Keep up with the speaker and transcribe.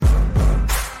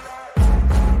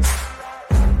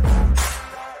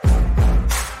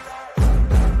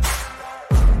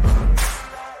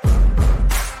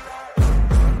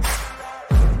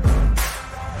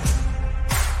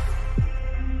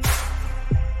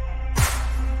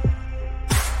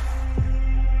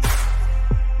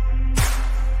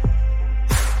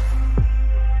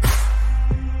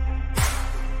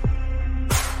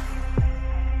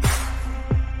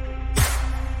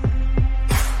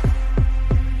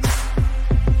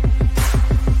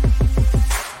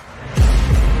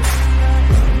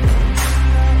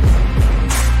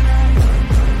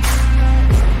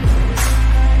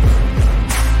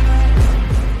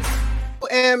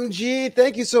OMG,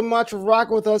 thank you so much for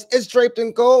rocking with us. It's Draped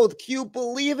in Gold. Can you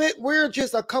believe it? We're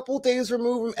just a couple days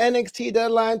removed from NXT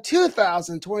Deadline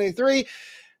 2023,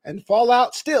 and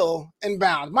Fallout still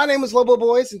inbound. My name is Lobo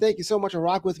Boys, and thank you so much for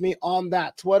rocking with me on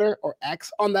that Twitter or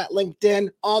X, on that LinkedIn,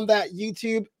 on that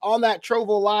YouTube, on that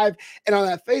Trovo Live, and on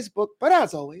that Facebook. But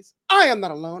as always, I am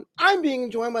not alone. I'm being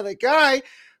joined by the guy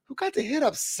who got to hit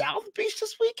up South Beach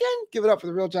this weekend. Give it up for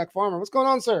the real Jack Farmer. What's going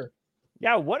on, sir?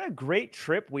 Yeah, what a great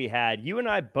trip we had. You and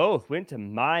I both went to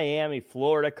Miami,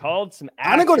 Florida, called some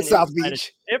I didn't go to South inside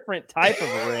Beach. A different type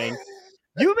of ring.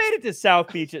 You made it to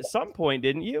South Beach at some point,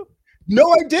 didn't you? No,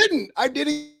 I didn't. I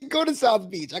didn't go to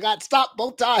South Beach. I got stopped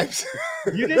both times.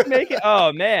 You didn't make it?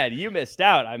 Oh, man, you missed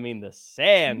out. I mean, the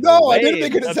sand, No, the I didn't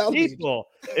make it waves, to the South Beach. people.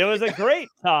 It was a great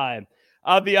time.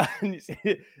 I'll be honest.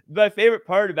 My favorite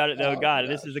part about it, though,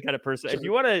 this is the kind of person. Sure. If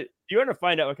you want to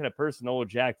find out what kind of person old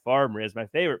Jack Farmer is, my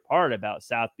favorite part about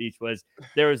South Beach was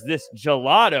there was this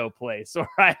gelato place where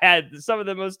I had some of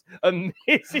the most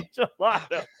amazing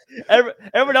gelato.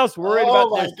 Everyone else worried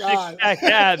about their six-pack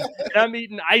abs, and I'm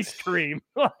eating ice cream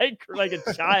like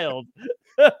a child.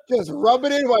 Just rub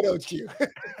it in, why don't you?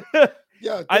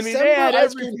 Yeah, I mean, they had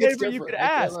every flavor you could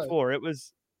ask for. It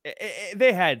was.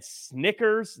 They had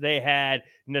Snickers, they had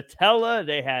Nutella,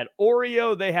 they had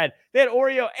Oreo, they had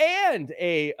Oreo and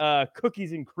a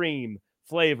cookies and cream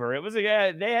flavor. It was they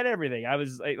had everything. I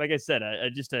was like I said,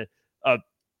 just a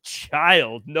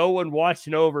child, no one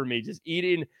watching over me, just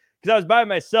eating because I was by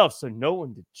myself, so no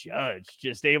one to judge,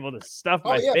 just able to stuff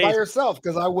my face. By yourself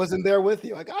because I wasn't there with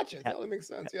you. I got you. That makes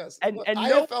sense. Yes, and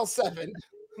IFL 7.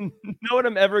 Know what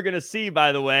I'm ever going to see,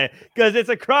 by the way, because it's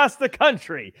across the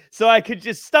country. So I could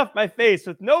just stuff my face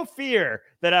with no fear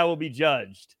that I will be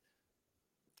judged.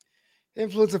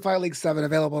 Influencer Fight League 7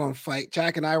 available on Fight.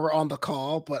 Jack and I were on the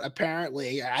call, but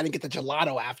apparently I didn't get the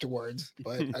gelato afterwards.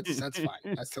 But that's fine.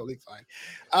 That's totally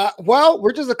fine. Well,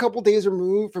 we're just a couple days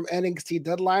removed from NXT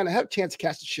Deadline. I had a chance to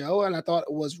catch the show, and I thought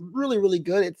it was really, really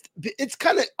good. It's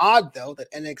kind of odd, though, that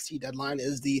NXT Deadline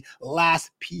is the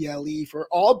last PLE for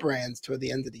all brands toward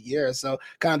the end of the year. So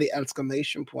kind of the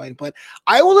exclamation point. But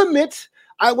I will admit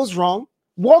I was wrong.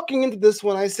 Walking into this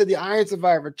one, I said the Iron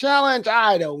Survivor Challenge.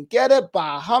 I don't get it.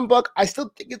 By humbug. I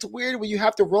still think it's weird when you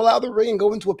have to roll out of the ring and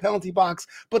go into a penalty box,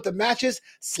 but the matches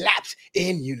slapped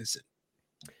in unison.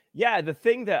 Yeah, the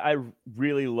thing that I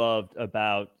really loved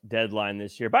about Deadline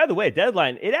this year, by the way,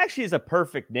 Deadline, it actually is a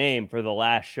perfect name for the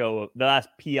last show, the last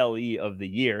PLE of the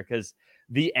year, because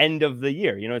the end of the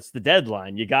year, it's the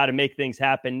deadline. You got to make things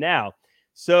happen now.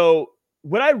 So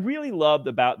what I really loved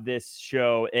about this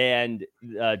show and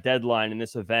Deadline in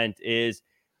this event is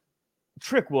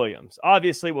Trick Williams.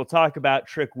 Obviously, we'll talk about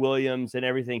Trick Williams and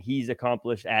everything he's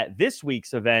accomplished at this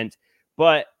week's event,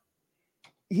 but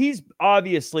he's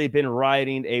obviously been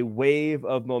riding a wave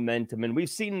of momentum. And we've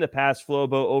seen in the past,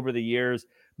 Flobo, over the years,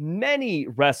 many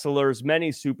wrestlers,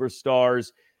 many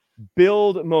superstars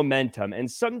build momentum,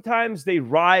 and sometimes they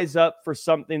rise up for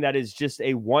something that is just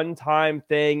a one-time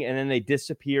thing and then they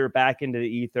disappear back into the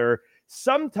ether.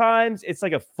 Sometimes it's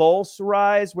like a false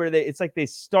rise where it's like they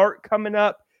start coming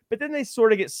up but then they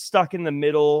sort of get stuck in the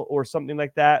middle or something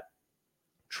like that.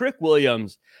 Trick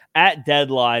Williams at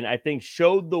Deadline, I think,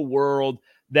 showed the world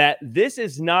that this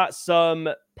is not some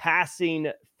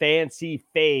passing fancy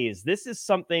phase. This is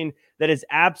something that is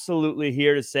absolutely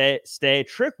here to stay.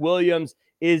 Trick Williams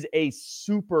is a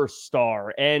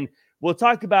superstar. And we'll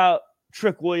talk about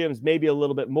Trick Williams maybe a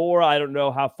little bit more. I don't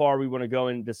know how far we want to go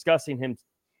in discussing him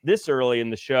this early in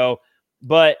the show,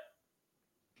 but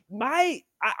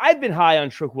I've been high on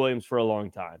Trick Williams for a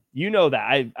long time. You know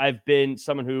that. I've been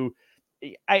someone who,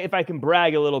 if I can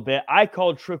brag a little bit, I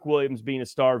called Trick Williams being a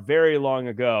star very long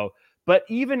ago. But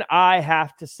even I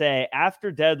have to say,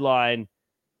 after Deadline,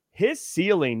 his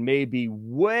ceiling may be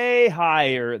way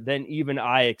higher than even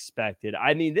I expected.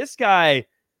 I mean, this guy,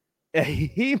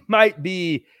 he might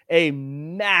be a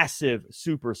massive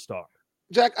superstar.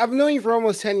 Jack, I've known you for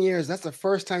almost 10 years. That's the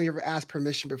first time you ever asked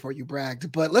permission before you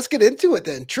bragged. But let's get into it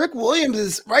then. Trick Williams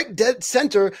is right dead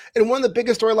center in one of the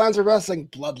biggest storylines of wrestling,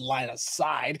 Bloodline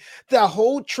aside. The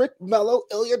whole Trick Mello,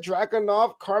 Ilya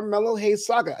Dragunov, Carmelo Hayes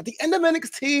saga. At the end of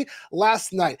NXT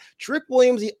last night, Trick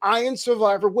Williams, the Iron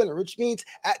Survivor winner, which means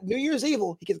at New Year's Eve,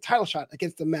 he gets a title shot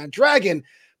against the Mad Dragon.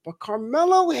 But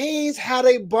Carmelo Hayes had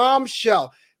a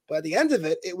bombshell. But at the end of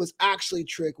it, it was actually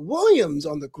Trick Williams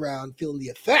on the ground feeling the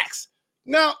effects.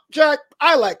 Now, Jack,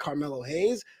 I like Carmelo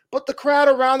Hayes, but the crowd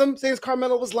around him says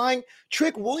Carmelo was lying.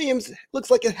 Trick Williams looks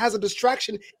like it has a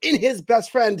distraction in his best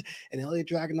friend, and Ilya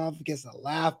Dragunov gets a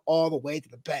laugh all the way to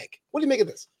the bank. What do you make of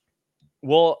this?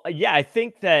 Well, yeah, I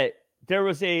think that there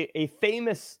was a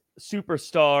famous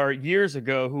superstar years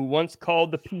ago who once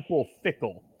called the people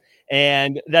fickle.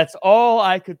 And that's all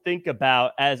I could think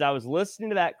about as I was listening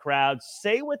to that crowd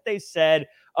say what they said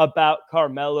about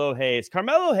Carmelo Hayes.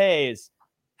 Carmelo Hayes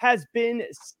has been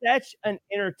such an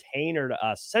entertainer to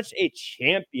us, such a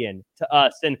champion to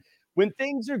us. And when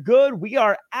things are good, we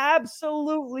are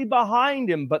absolutely behind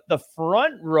him. But the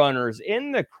front runners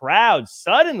in the crowd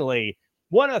suddenly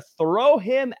want to throw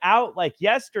him out like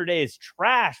yesterday's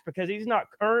trash because he's not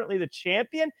currently the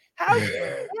champion. How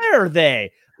dare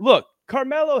they? Look,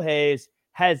 Carmelo Hayes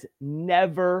has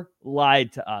never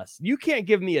lied to us. You can't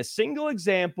give me a single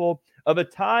example of a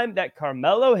time that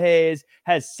Carmelo Hayes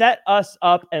has set us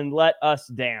up and let us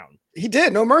down. He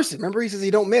did, no mercy. Remember, he says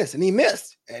he don't miss, and he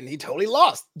missed, and he totally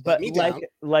lost. But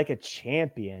like a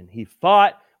champion, he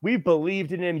fought. We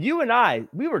believed in him. You and I,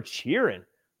 we were cheering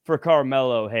for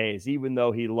Carmelo Hayes, even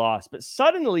though he lost. But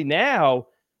suddenly now,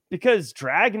 because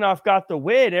Dragunov got the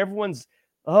win, everyone's,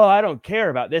 oh, I don't care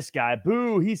about this guy.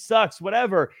 Boo, he sucks,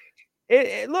 whatever.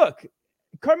 Look,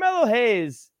 Carmelo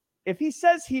Hayes, if he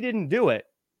says he didn't do it,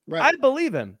 right, I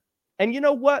believe him. And you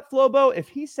know what, Flobo? If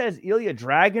he says Ilya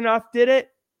Dragunov did it,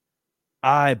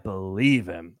 I believe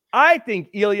him. I think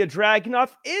Ilya Dragunov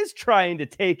is trying to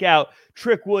take out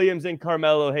Trick Williams and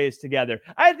Carmelo Hayes together.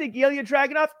 I think Ilya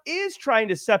Dragunov is trying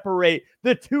to separate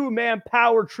the two-man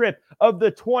power trip of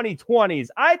the 2020s.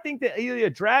 I think that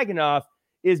Ilya Dragunov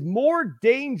is more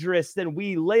dangerous than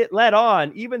we let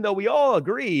on, even though we all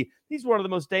agree he's one of the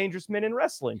most dangerous men in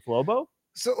wrestling, Flobo.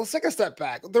 So let's take a step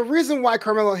back. The reason why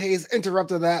Carmelo Hayes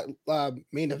interrupted that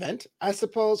main event, I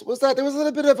suppose, was that there was a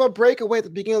little bit of a breakaway at the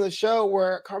beginning of the show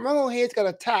where Carmelo Hayes got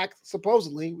attacked.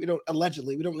 Supposedly, we don't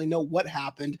really know what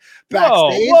happened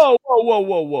backstage. Whoa.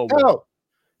 Oh.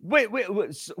 Wait,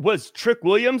 was Trick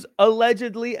Williams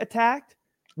allegedly attacked?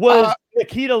 Was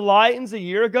Nikita Lyons a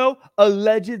year ago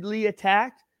allegedly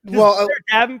attacked? Does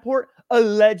Davenport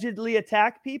allegedly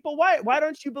attack people? Why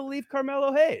don't you believe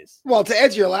Carmelo Hayes? Well, to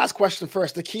answer your last question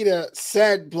first, Nikita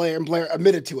said Blair, and Blair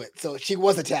admitted to it, so she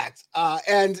was attacked.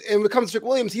 And when it comes to Trick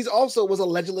Williams, he's also was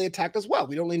allegedly attacked as well.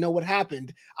 We don't really know what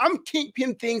happened. I'm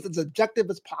keeping things as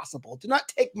objective as possible. Do not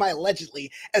take my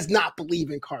allegedly as not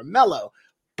believing Carmelo.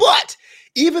 But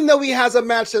even though he has a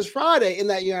match this Friday in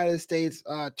that United States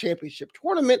Championship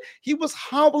tournament, he was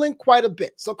hobbling quite a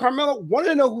bit. So Carmelo wanted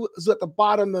to know who's at the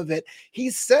bottom of it. He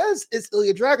says it's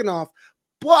Ilya Dragunov,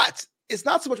 but it's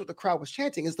not so much what the crowd was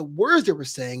chanting, it's the words they were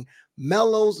saying.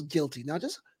 Melo's guilty. Now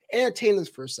just entertain this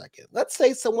for a second. Let's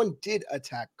say someone did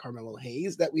attack Carmelo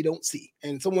Hayes that we don't see,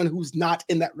 and someone who's not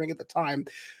in that ring at the time.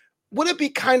 Would it be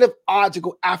kind of odd to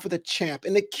go after the champ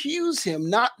and accuse him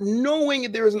not knowing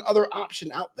if there is another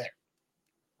option out there?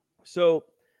 So,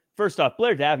 first off,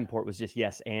 Blair Davenport was just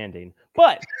yes-anding.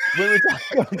 But when we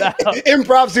talk about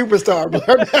improv superstar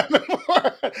Blair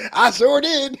Davenport, I sure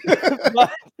did.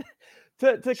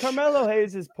 But to Carmelo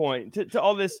Hayes' point, to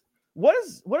all this, what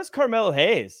does Carmelo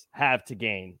Hayes have to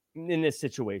gain in this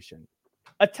situation?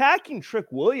 Attacking Trick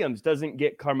Williams doesn't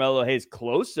get Carmelo Hayes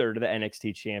closer to the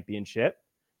NXT Championship.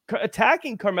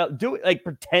 Attacking Carmelo,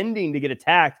 pretending to get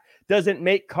attacked doesn't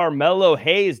make Carmelo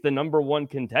Hayes the number one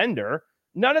contender.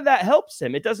 None of that helps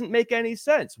him. It doesn't make any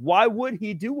sense. Why would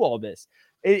he do all this?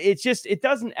 It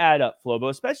doesn't add up, Flobo,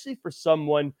 especially for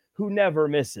someone who never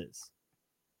misses.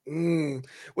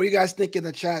 What do you guys think in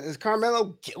the chat? Is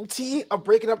Carmelo guilty of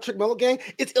breaking up Trick Williams gang?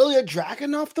 It's Ilya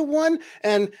Dragunov the one?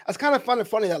 And it's kind of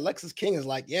funny that Lexus King is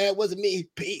like, yeah, it wasn't me.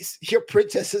 Peace. Your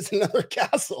princess is another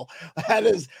castle. That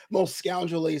is most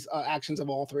scoundrelly actions of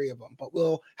all three of them. But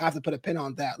we'll have to put a pin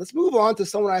on that. Let's move on to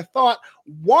someone I thought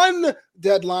won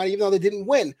Deadline, even though they didn't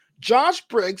win. Josh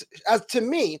Briggs, as to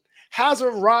me, has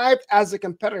arrived as a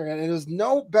competitor, and there's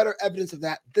no better evidence of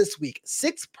that this week.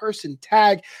 6-person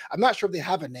tag. I'm not sure if they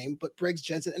have a name, but Briggs,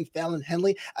 Jensen, and Fallon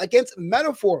Henley against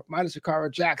Metaphor minus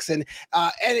Shakara Jackson.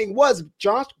 And it was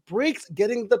Josh Briggs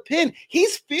getting the pin.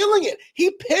 He's feeling it.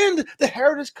 He pinned the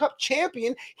Heritage Cup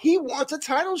champion. He wants a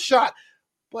title shot.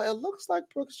 But it looks like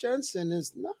Brooks Jensen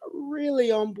is not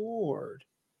really on board.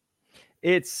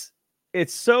 It's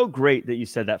so great that you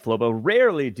said that, Flobo.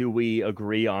 Rarely do we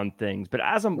agree on things, but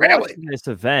as I'm watching this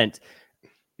event,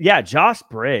 yeah, Josh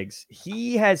Briggs,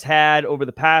 he has had over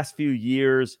the past few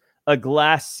years a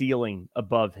glass ceiling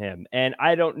above him. And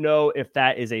I don't know if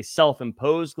that is a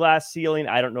self-imposed glass ceiling.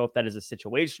 I don't know if that is a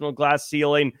situational glass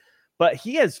ceiling, but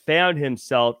he has found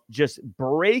himself just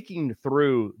breaking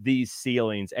through these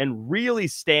ceilings and really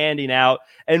standing out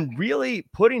and really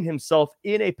putting himself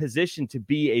in a position to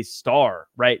be a star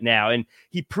right now. And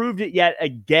he proved it yet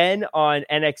again on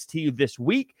NXT this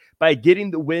week by getting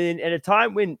the win at a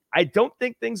time when I don't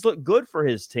think things look good for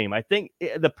his team. I think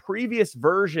the previous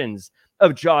versions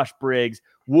of Josh Briggs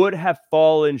would have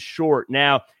fallen short.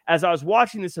 Now, as I was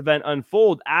watching this event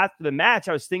unfold after the match,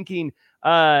 I was thinking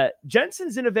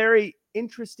Jensen's in a very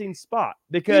interesting spot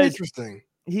because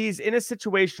he's in a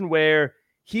situation where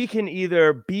he can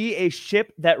either be a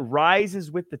ship that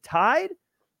rises with the tide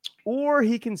or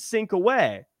he can sink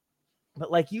away.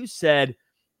 But like you said,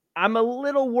 I'm a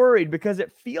little worried because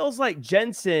it feels like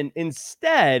Jensen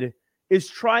instead is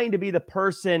trying to be the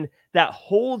person that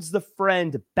holds the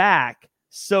friend back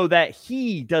so that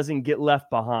he doesn't get left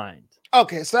behind.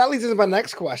 Okay, so that leads into my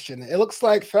next question. It looks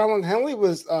like Fallon Henley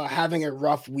was having a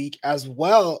rough week as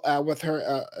well with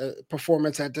her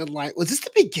performance at Deadline. Was this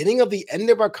the beginning of the end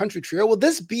of our country trio? Will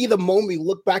this be the moment we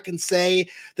look back and say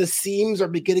the seams are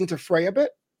beginning to fray a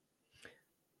bit?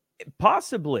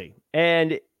 Possibly.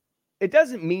 And it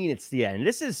doesn't mean it's the end.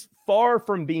 This is far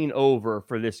from being over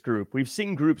for this group. We've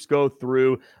seen groups go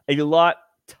through a lot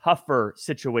tougher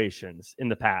situations in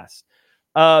the past.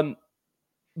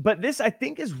 But this, I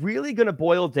think, is really going to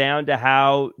boil down to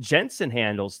how Jensen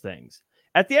handles things.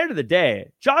 At the end of the day,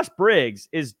 Josh Briggs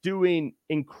is doing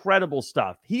incredible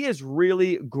stuff. He is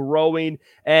really growing,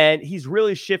 and he's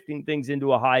really shifting things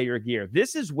into a higher gear.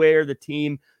 This is where the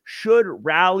team should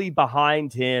rally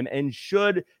behind him and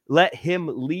should let him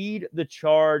lead the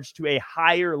charge to a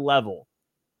higher level.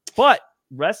 But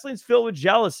wrestling's filled with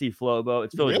jealousy, Flobo.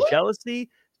 It's filled with jealousy,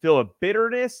 filled with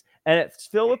bitterness, and it's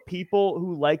filled with people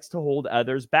who likes to hold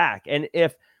others back. And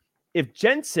if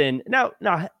Jensen now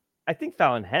I think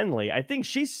Fallon Henley, I think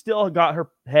she's still got her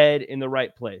head in the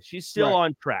right place. She's still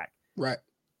on track. Right.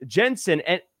 Jensen,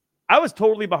 and I was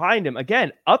totally behind him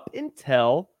again up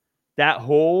until that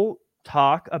whole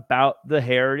talk about the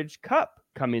Heritage Cup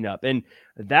coming up. And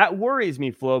that worries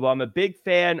me, Flobo. I'm a big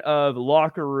fan of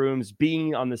locker rooms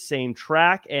being on the same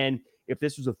track. And if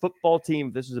this was a football team,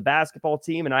 if this was a basketball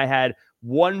team, and I had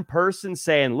one person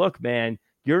saying, look, man,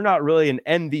 you're not really an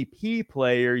MVP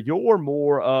player. You're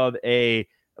more of a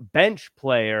bench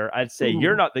player. I'd say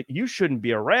you shouldn't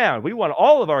be around. We want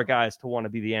all of our guys to want to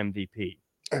be the MVP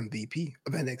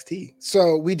of NXT.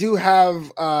 So we do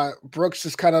have Brooks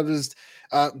just kind of just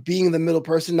being the middle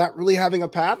person, not really having a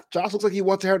path. Josh looks like he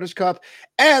wants the Heritage Cup,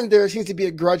 and there seems to be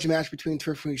a grudge match between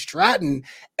Tiffany Stratton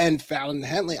and Fallon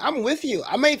Henley. I'm with you.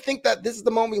 I may think that this is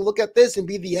the moment we look at this and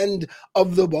be the end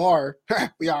of the bar.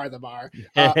 We are the bar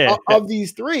of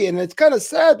these three, and it's kind of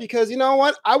sad because you know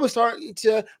what? I was starting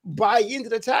to buy into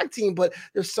the tag team, but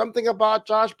there's something about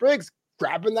Josh Briggs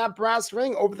grabbing that brass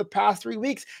ring over the past 3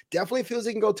 weeks. Definitely feels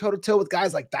he can go toe-to-toe with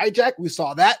guys like Dijak. We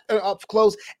saw that up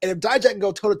close. And if Dijak can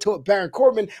go toe-to-toe with Baron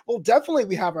Corbin, well, definitely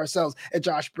we have ourselves a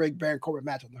Josh Briggs, Baron Corbin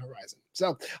match on the horizon.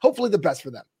 So hopefully the best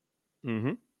for them.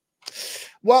 Mm-hmm.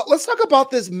 Well, let's talk about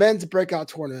this men's breakout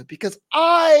tournament because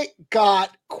I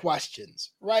got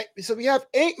questions, right? So we have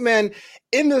 8 men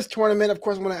in this tournament. Of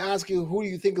course, I'm going to ask you, who do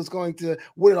you think is going to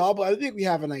win it all? But I think we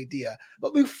have an idea.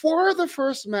 But before the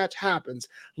first match happens,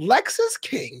 Lexis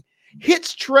King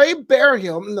hits Trey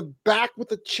Bearhill in the back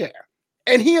with a chair,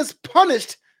 and he is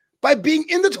punished by being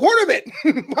in the tournament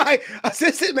by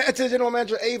assistant manager, general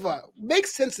manager Ava.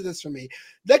 Makes sense to this for me.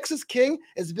 Lexis King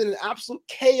has been an absolute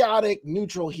chaotic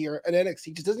neutral here at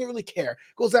NXT. Just doesn't really care.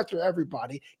 Goes after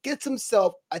everybody. Gets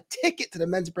himself a ticket to the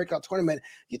men's breakout tournament.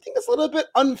 Do you think it's a little bit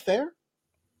unfair?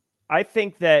 I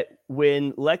think that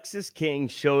when Lexis King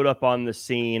showed up on the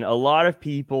scene, a lot of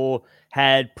people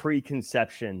had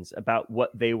preconceptions about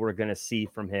what they were going to see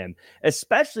from him,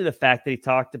 especially the fact that he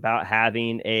talked about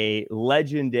having a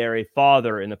legendary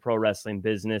father in the pro wrestling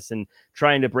business and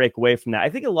trying to break away from that. I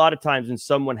think a lot of times when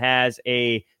someone has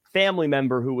a family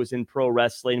member who was in pro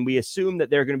wrestling, we assume that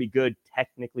they're going to be good,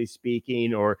 technically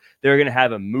speaking, or they're going to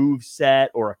have a move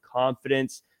set or a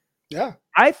confidence. Yeah.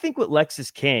 I think what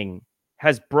Lexis King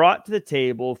has brought to the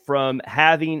table from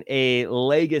having a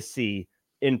legacy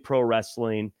in pro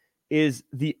wrestling is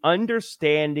the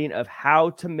understanding of how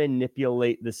to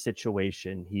manipulate the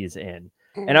situation he's in.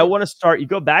 And I want to start, you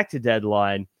go back to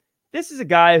Deadline. This is a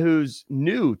guy who's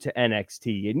new to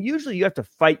NXT, and usually you have to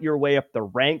fight your way up the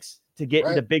ranks to get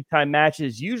into big time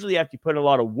matches. Usually you have to put in a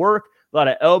lot of work, a lot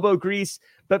of elbow grease.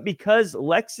 But because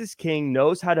Lexis King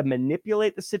knows how to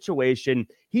manipulate the situation,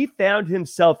 he found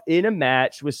himself in a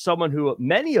match with someone who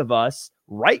many of us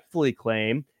rightfully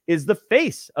claim is the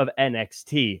face of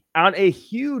NXT on a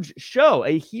huge show,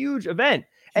 a huge event.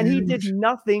 And he did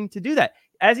nothing to do that.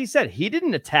 As he said, he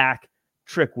didn't attack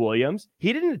Trick Williams.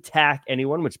 He didn't attack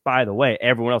anyone, which, by the way,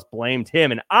 everyone else blamed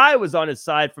him. And I was on his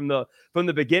side from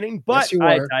the beginning, but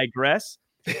I digress.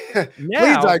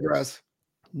 Please digress.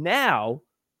 Now,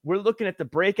 we're looking at the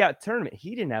breakout tournament.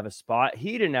 He didn't have a spot.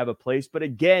 He didn't have a place. But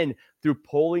again, through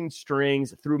pulling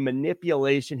strings, through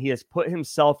manipulation, he has put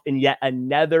himself in yet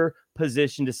another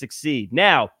position to succeed.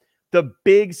 Now, the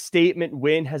big statement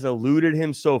win has eluded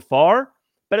him so far,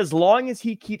 but as long as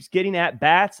he keeps getting at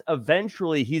bats,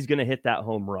 eventually he's going to hit that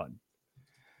home run.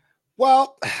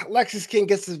 Well, Lexus King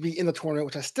gets to be in the tournament,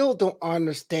 which I still don't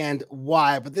understand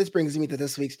why, but this brings me to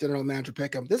this week's general manager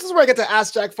pick'em. This is where I get to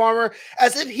ask Jack Farmer,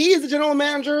 as if he is the general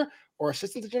manager or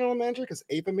assistant to general manager, because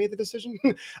Ava made the decision,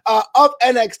 of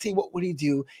NXT. What would he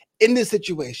do in this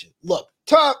situation? Look,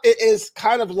 it is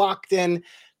kind of locked in.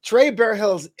 Trey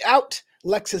Bearhill's out.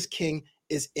 Lexus King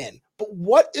is in. But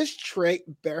what is Trey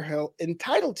Bearhill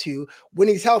entitled to when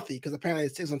he's healthy? Because apparently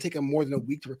it's going to take him more than a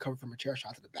week to recover from a chair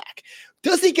shot to the back.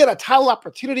 Does he get a title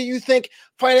opportunity, you think?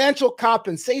 Financial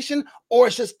compensation? Or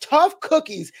it's just tough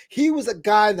cookies? He was a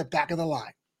guy in the back of the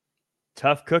line.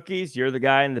 Tough cookies? You're the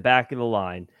guy in the back of the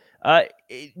line.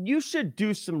 You should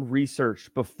do some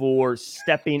research before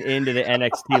stepping into the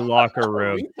NXT locker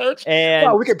room. Research? And a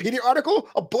Wikipedia article?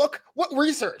 A book? What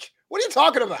research? What are you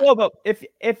talking about? Well, but if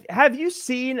have you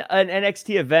seen an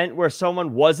NXT event where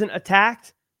someone wasn't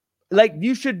attacked? Like,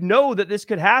 you should know that this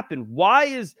could happen. Why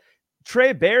is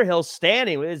Trey Bearhill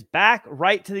standing with his back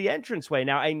right to the entranceway?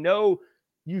 Now, I know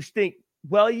you think,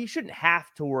 well, you shouldn't have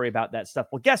to worry about that stuff.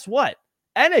 Well, guess what?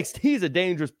 NXT is a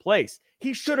dangerous place.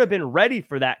 He should have been ready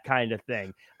for that kind of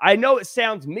thing. I know it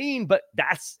sounds mean, but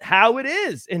that's how it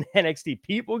is in NXT.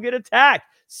 People get attacked.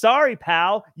 Sorry,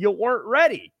 pal, you weren't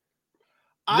ready.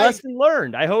 Lesson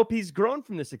learned. I hope he's grown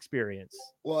from this experience.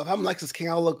 Well, if I'm Lexus King,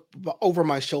 I'll look over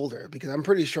my shoulder because I'm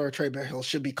pretty sure Trey Bearhill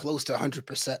should be close to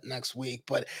 100% next week.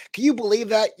 But can you believe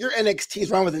that? Your NXT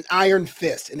is run with an iron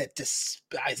fist, and it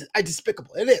despises.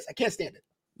 Despicable. It is. I can't stand it.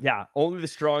 Yeah, only the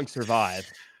strong survive.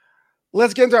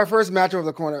 Let's get into our first matchup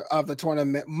of the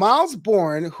tournament. Miles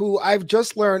Bourne, who I've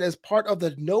just learned is part of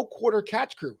the No Quarter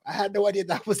Catch crew. I had no idea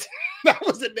that was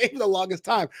the name for the longest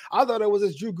time. I thought it was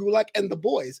as Drew Gulak and the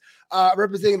boys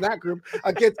representing that group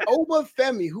against Oba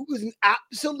Femi, who is an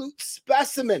absolute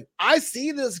specimen. I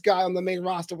see this guy on the main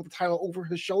roster with the title over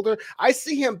his shoulder. I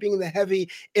see him being the heavy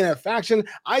in a faction.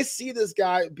 I see this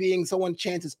guy being someone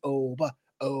chances Oba.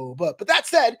 But that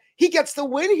said, he gets the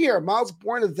win here. Miles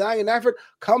Bourne's valiant effort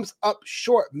comes up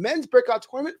short. Men's breakout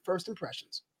tournament, first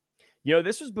impressions. You know,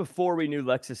 this was before we knew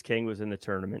Lexus King was in the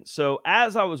tournament. So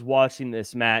as I was watching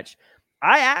this match,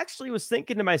 I actually was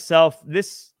thinking to myself,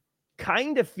 this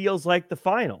kind of feels like the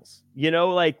finals. You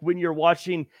know, like when you're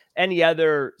watching any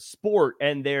other sport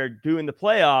and they're doing the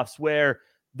playoffs where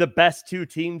the best two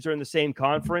teams are in the same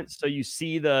conference. So you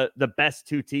see the best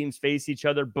two teams face each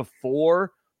other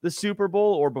before the Super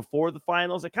Bowl or before the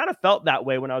finals. It kind of felt that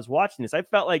way when I was watching this. I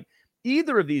felt like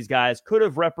either of these guys could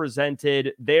have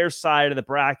represented their side of the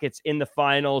brackets in the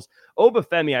finals. Oba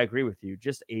Femi, I agree with you,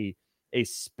 just a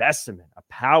specimen, a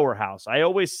powerhouse. I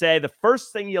always say the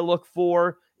first thing you look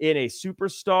for in a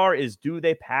superstar is, do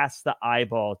they pass the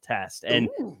eyeball test? And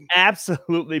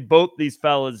absolutely both these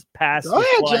fellas passed the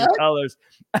flying colors.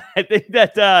 I think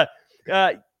that,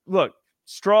 look,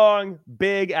 strong,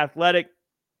 big, athletic.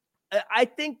 I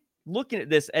think looking at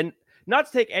this, and not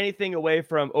to take anything away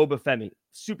from Oba Femi,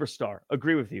 superstar,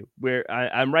 agree with you, where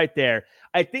I'm right there.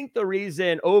 I think the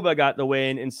reason Oba got the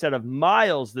win instead of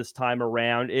Miles this time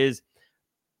around is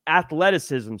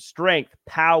athleticism, strength,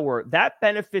 power. That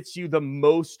benefits you the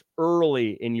most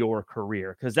early in your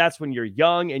career because that's when you're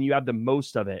young and you have the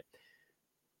most of it.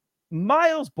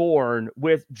 Miles Bourne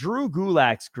with Drew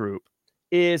Gulak's group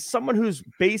is someone who's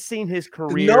basing his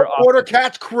career No Quarter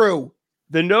Catch crew.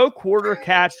 The No Quarter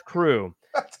Catch crew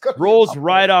rolls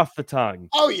right off the tongue.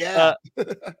 Oh yeah,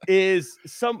 is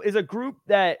a group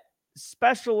that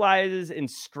specializes in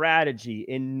strategy,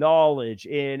 in knowledge,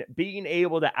 in being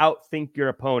able to outthink your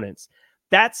opponents.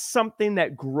 That's something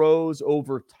that grows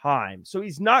over time. So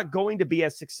he's not going to be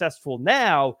as successful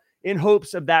now in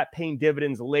hopes of that paying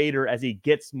dividends later as he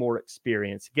gets more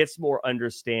experience, gets more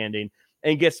understanding,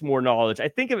 and gets more knowledge. I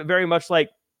think of it very much like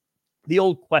the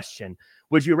old question.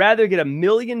 Would you rather get $1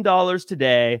 million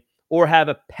today or have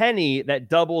a penny that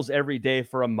doubles every day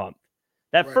for a month?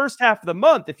 That first half of the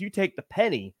month, if you take the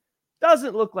penny,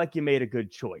 doesn't look like you made a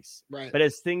good choice. Right. But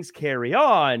as things carry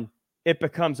on, it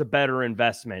becomes a better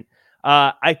investment.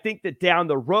 I think that down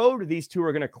the road, these two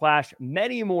are going to clash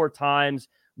many more times.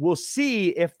 We'll see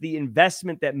if the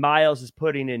investment that Miles is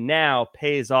putting in now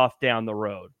pays off down the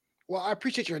road. Well, I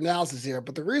appreciate your analysis here,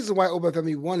 but the reason why Oba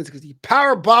Femi won is because he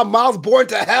powerbombed Miles Bourne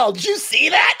to hell. Did you see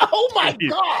that? Oh my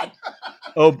God!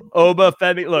 Oba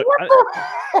Femi, look,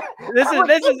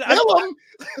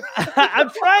 I'm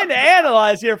trying to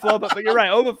analyze here, Flo, but you're right.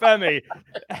 Oba Femi,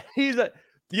 he's a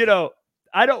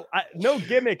No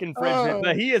gimmick infringement,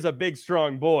 but he is a big,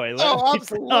 strong boy.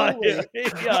 Absolutely.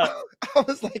 I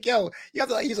was like, yo, you have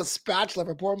to use a spatula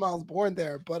for poor Miles Bourne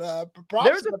there. But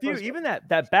there's a few, even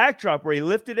that backdrop where he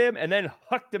lifted him and then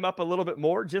hucked him up a little bit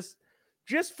more, just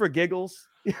for giggles.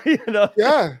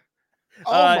 Yeah.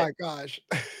 Oh my gosh.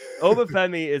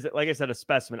 Obafemi is, like I said, a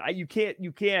specimen. You can't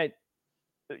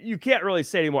really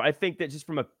say anymore. I think that just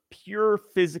from a pure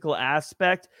physical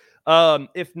aspect,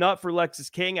 if not for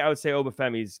Lexus King, I would say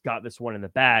Obafemi's got this one in the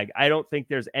bag. I don't think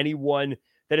there's anyone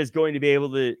that is going to be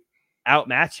able to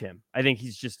outmatch him. I think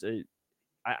he's just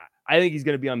I think he's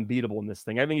going to be unbeatable in this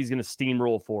thing. I think he's going to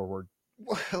steamroll forward.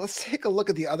 Well, let's take a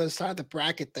look at the other side of the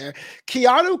bracket there.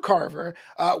 Keanu Carver,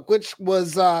 which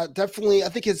was definitely, I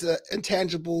think his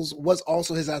intangibles was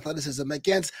also his athleticism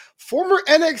against former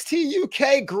NXT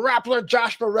UK grappler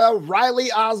Josh Morrell,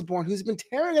 Riley Osborne, who's been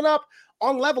tearing it up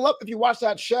on Level Up. If you watch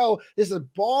that show, there's a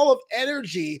ball of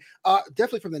energy,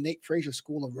 definitely from the Nate Frazier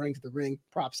school of running to the ring.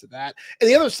 Props to that. And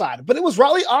the other side, but it was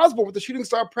Riley Osborne with the shooting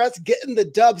star press getting the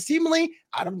dub seemingly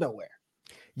out of nowhere.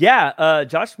 Yeah,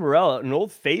 Josh Morrell, an old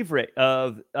favorite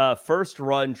of first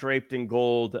run draped in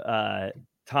gold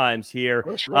times here.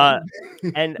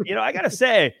 And, I got to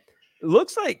say,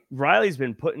 looks like Riley's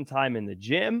been putting time in the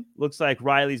gym. Looks like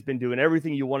Riley's been doing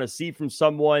everything you want to see from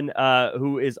someone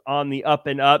who is on the up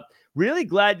and up. Really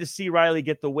glad to see Riley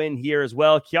get the win here as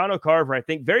well. Keanu Carver, I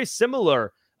think, very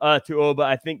similar to Oba.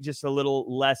 I think just a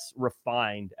little less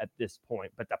refined at this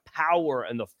point. But the power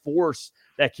and the force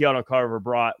that Keanu Carver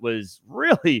brought was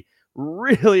really,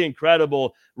 really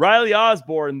incredible. Riley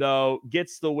Osborne, though,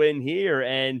 gets the win here.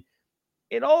 And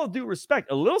in all due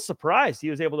respect, a little surprised he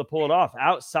was able to pull it off.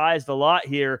 Outsized a lot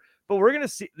here. But we're going to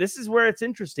see. This is where it's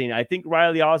interesting. I think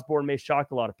Riley Osborne may shock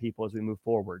a lot of people as we move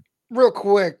forward. Real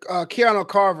quick, Keanu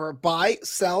Carver, buy,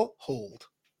 sell, hold.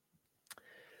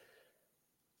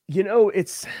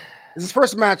 It's his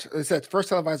first match. It said first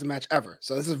televised match ever.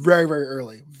 So this is very, very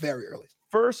early. Very early.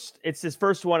 It's his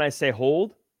first one. I say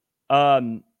hold,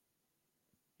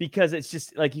 because it's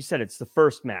just like you said. It's the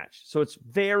first match, so it's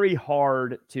very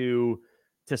hard to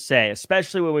say,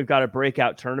 especially when we've got a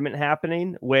breakout tournament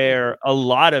happening where a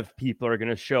lot of people are going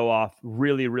to show off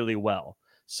really, really well.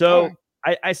 So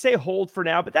I say hold for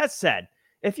now. But that said,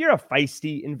 if you're a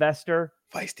feisty investor,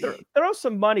 throw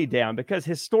some money down, because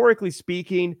historically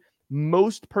speaking,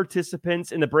 most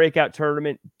participants in the breakout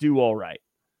tournament do all right.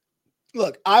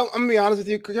 Look, I'm going to be honest with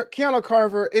you, Keanu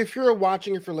Carver, if you're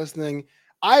watching, if you're listening,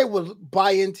 I would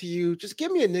buy into you. Just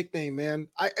give me a nickname, man.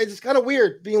 It's kind of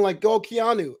weird being like, go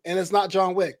Keanu, and it's not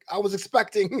John Wick. I was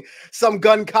expecting some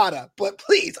gun kata, but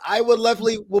please, I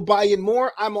will buy in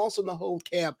more. I'm also in the hold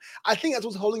camp. I think that's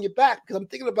what's holding you back, because I'm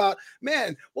thinking about,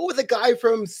 man, what would the guy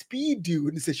from Speed do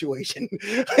in the situation?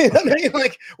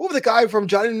 What would the guy from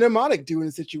Johnny Mnemonic do in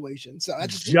the situation? So I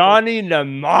just Johnny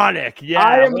Mnemonic. Yeah,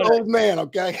 I am an old man.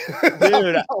 Okay,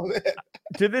 dude.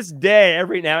 To this day,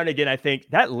 every now and again, I think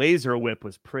that laser whip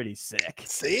was pretty sick.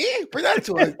 See, bring that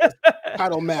to a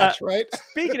title match, right?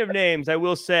 Speaking of names, I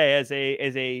will say, as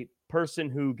a person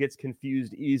who gets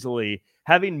confused easily,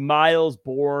 having Miles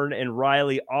Bourne and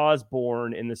Riley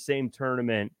Osborne in the same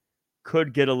tournament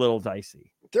could get a little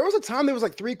dicey. There was a time there was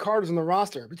like 3 Carters on the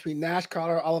roster between Nash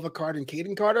Carter, Oliver Carter, and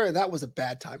Caden Carter, and that was a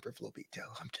bad time for Flopito.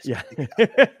 I'm just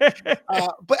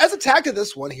but as a tag to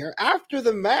this one here, after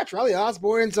the match, Riley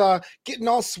Osborne's getting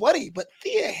all sweaty, but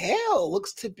Thea Hale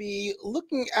looks to be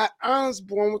looking at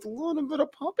Osborne with a little bit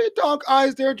of puppy dog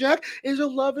eyes there, Jack. Is there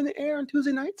love in the air on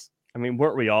Tuesday nights? I mean,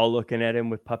 weren't we all looking at him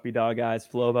with puppy dog eyes,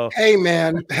 Flobo? Hey,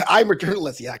 man, I'm a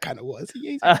journalist. Yeah, I kind of was.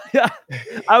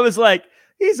 I was like,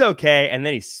 he's okay. And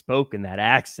then he spoke in that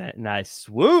accent, and I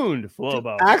swooned,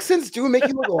 Flobo. Accents do make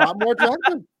you look a lot more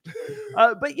attractive.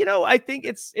 But, I think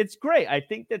it's great. I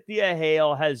think that Thea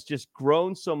Hale has just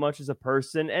grown so much as a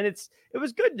person, and it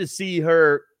was good to see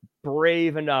her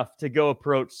brave enough to go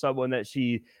approach someone that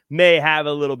she may have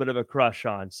a little bit of a crush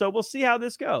on. So we'll see how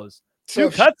this goes.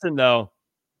 Duke Hudson, though.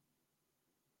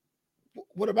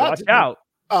 What about Watch out.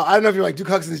 I don't know if you're like, Duke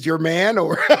Hudson's your man,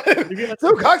 or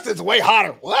Duke Hudson's way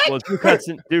hotter. What? Well, Duke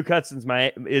Hudson's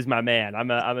is my man.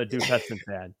 I'm a Duke Hudson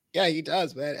fan. Yeah, he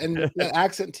does, man, and that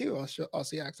accent too. I'll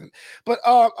see accent. But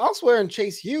elsewhere in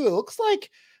Chase U, it looks like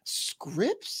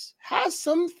Scripps has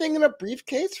something in a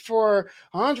briefcase for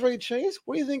Andre Chase.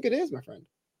 What do you think it is, my friend?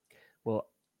 Well,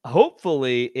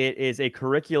 hopefully it is a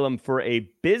curriculum for a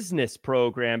business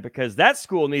program, because that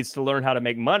school needs to learn how to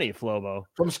make money, Flobo.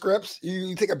 From Scripps?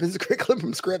 You take a business curriculum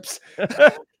from Scripps?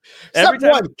 Step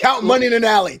 1, count money in an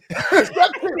alley.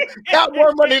 Step 2, count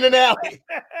more money in an alley.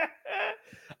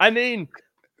 I mean,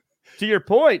 to your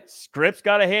point, Scripps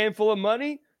got a handful of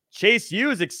money. Chase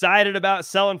U is excited about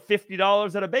selling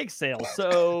 $50 at a bake sale.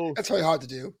 So that's really hard to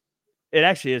do. It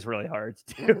actually is really hard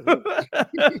to do.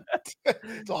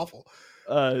 It's awful.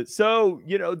 So,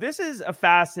 this is a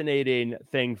fascinating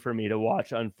thing for me to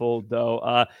watch unfold,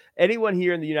 though. Anyone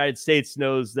here in the United States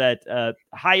knows that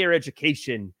higher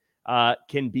education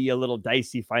can be a little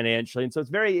dicey financially. And so it's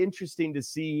very interesting to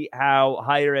see how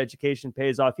higher education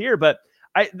pays off here. But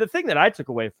the thing that I took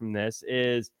away from this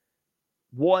is,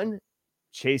 one,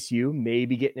 Chase U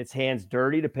maybe getting its hands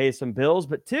dirty to pay some bills,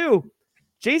 but two,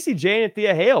 JC Jane and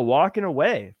Thea Hale walking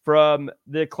away from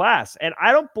the class. And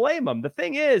I don't blame them. The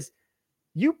thing is,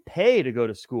 you pay to go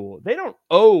to school. They don't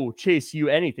owe Chase U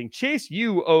anything. Chase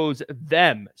U owes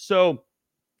them. So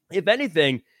if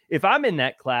anything, if I'm in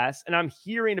that class and I'm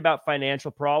hearing about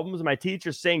financial problems and my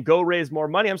teacher's saying, go raise more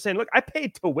money, I'm saying, look, I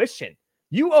paid tuition.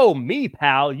 You owe me,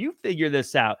 pal. You figure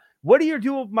this out. What are you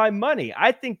doing with my money?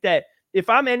 I think that if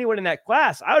I'm anyone in that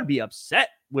class, I would be upset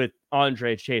with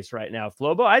Andre Chase right now,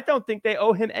 Flobo. I don't think they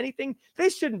owe him anything. They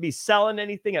shouldn't be selling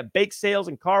anything at bake sales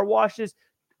and car washes.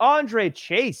 Andre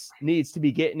Chase needs to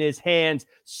be getting his hands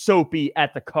soapy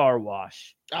at the car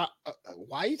wash.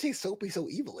 Why you take soapy so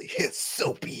evilly? It's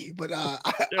soapy, but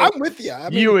I'm with you. I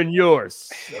mean, you and yours.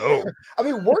 So. I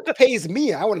mean, work pays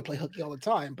me. I want to play hooky all the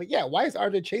time, but yeah, why is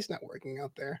Andre Chase not working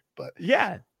out there? But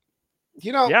yeah,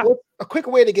 a quick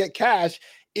way to get cash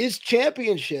is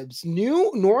championships. New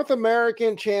North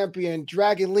American champion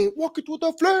Dragon Lee walking through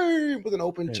the flame with an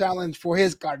open challenge for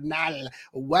his Cardinal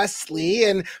Wesley.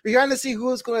 And we're trying to see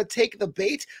who's going to take the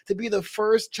bait to be the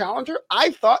first challenger. I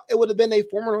thought it would have been a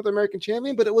former North American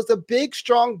champion, but it was the big,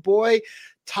 strong boy,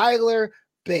 Tyler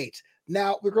Bate.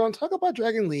 Now, we're going to talk about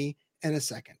Dragon Lee in a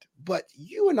second, but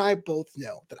you and I both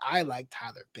know that I like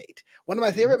Tyler Bate. One of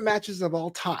my favorite matches of all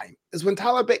time is when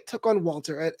Tyler Bate took on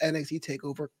Walter at NXT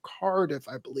TakeOver Cardiff,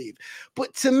 I believe.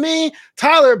 But to me,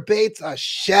 Tyler Bate's a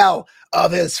shell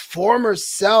of his former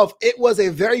self. It was a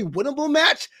very winnable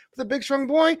match for the big strong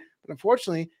boy, but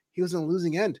unfortunately, he was on the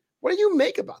losing end. What do you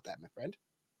make about that, my friend?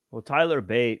 Well, Tyler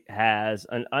Bate has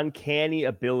an uncanny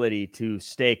ability to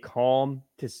stay calm,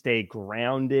 to stay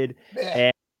grounded,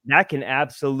 and that can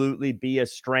absolutely be a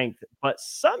strength, but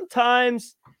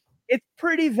sometimes it's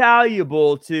pretty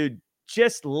valuable to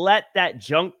just let that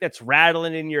junk that's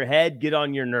rattling in your head get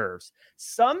on your nerves.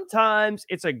 Sometimes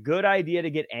it's a good idea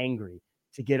to get angry,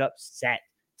 to get upset,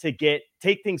 to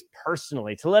take things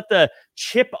personally, to let the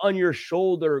chip on your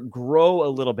shoulder grow a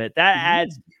little bit.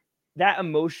 That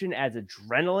emotion adds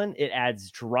adrenaline, it adds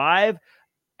drive,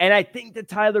 and I think that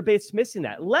Tyler Bate's missing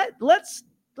that. Let's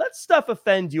stuff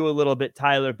offend you a little bit,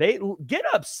 Tyler Bate. Get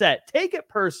upset. Take it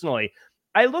personally.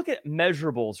 I look at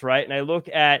measurables, right? And I look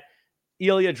at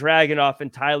Ilya Dragunov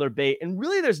and Tyler Bate. And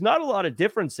really, there's not a lot of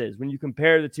differences when you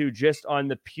compare the two just on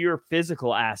the pure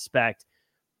physical aspect.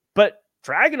 But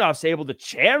Dragunov's able to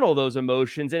channel those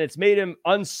emotions, and it's made him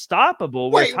unstoppable.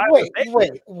 Wait.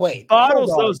 Bottles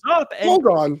those up. And hold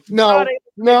on.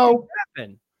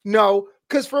 No.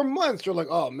 Because for months, you're like,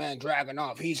 oh, man,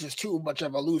 Dragunov, he's just too much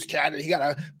of a loose cannon. He got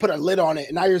to put a lid on it.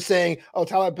 And now you're saying, oh,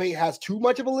 Tyler Bate has too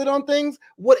much of a lid on things?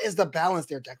 What is the balance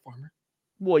there, Jack Farmer?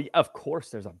 Well, of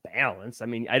course there's a balance. I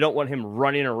mean, I don't want him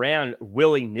running around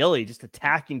willy-nilly just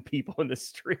attacking people in the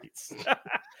streets.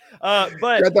 But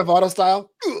Grand Theft Auto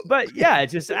style? But yeah,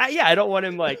 I don't want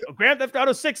him like, Grand Theft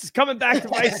Auto 6 is coming back to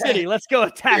Vice City. Let's go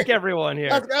attack everyone here.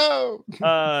 Let's go.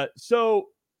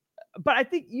 But I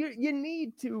think you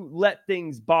need to let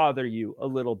things bother you a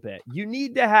little bit. You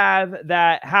need to have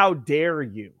that, how dare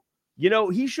you?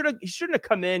 He shouldn't have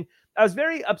come in. I was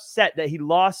very upset that he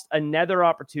lost another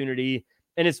opportunity,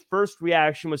 and his first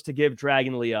reaction was to give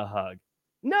Dragon Lee a hug.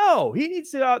 No, he needs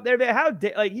to go out there.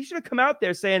 He should have come out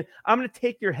there saying, I'm going to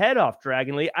take your head off,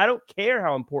 Dragon Lee. I don't care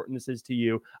how important this is to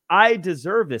you. I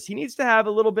deserve this. He needs to have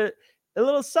a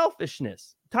little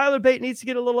selfishness. Tyler Bate needs to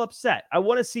get a little upset. I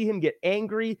want to see him get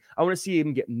angry. I want to see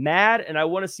him get mad, and I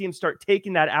want to see him start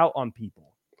taking that out on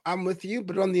people. I'm with you,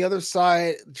 but on the other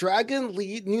side, Dragon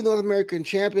Lee, new North American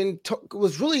champion,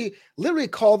 was literally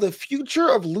called the future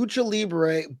of Lucha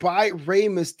Libre by Rey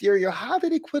Mysterio. How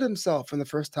did he quit himself in the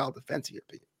first title defense, in your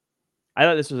opinion? I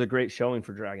thought this was a great showing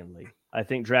for Dragon Lee. I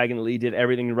think Dragon Lee did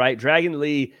everything right. Dragon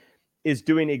Lee is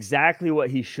doing exactly what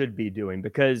he should be doing,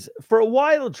 because for a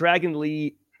while, Dragon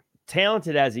Lee,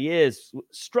 talented as he is,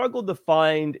 struggled to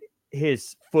find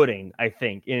his footing, I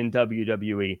think, in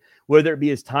WWE, whether it be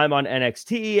his time on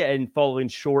NXT and following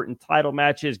short in title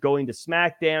matches, going to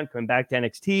SmackDown, coming back to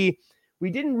NXT. We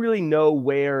didn't really know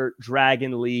where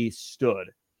Dragon Lee stood.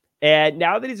 And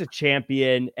now that he's a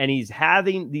champion and he's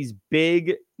having these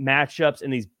big matchups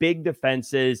and these big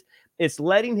defenses, It's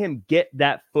letting him get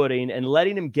that footing and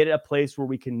letting him get a place where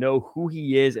we can know who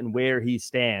he is and where he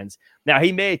stands. Now,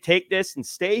 he may take this and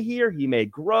stay here. He may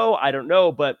grow. I don't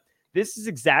know. But this is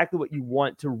exactly what you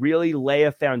want to really lay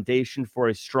a foundation for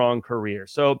a strong career.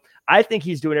 So I think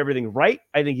he's doing everything right.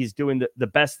 I think he's doing the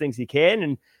best things he can.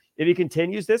 And if he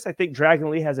continues this, I think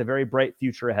Dragon Lee has a very bright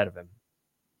future ahead of him.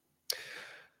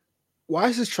 Why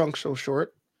is his trunk so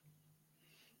short?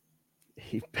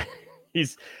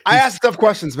 I ask tough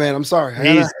questions, man. I'm sorry.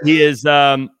 He is,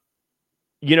 I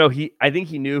think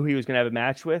he knew who he was going to have a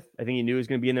match with. I think he knew he was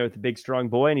going to be in there with the big, strong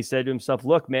boy. And he said to himself,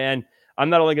 look, man, I'm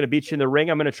not only going to beat you in the ring,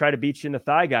 I'm going to try to beat you in the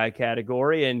thigh guy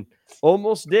category. And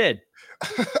almost did.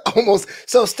 Almost.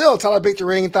 So still, Tyler beat the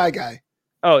ring thigh guy.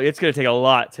 Oh, it's going to take a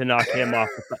lot to knock him off.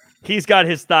 He's got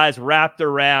his thighs wrapped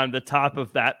around the top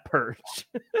of that perch.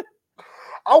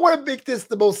 I want to make this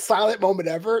the most silent moment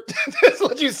ever. Just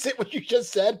let you sit what you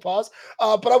just said. Pause.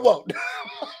 But I won't.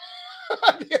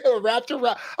 Wrapped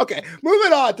around. Okay,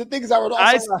 moving on to things I would also.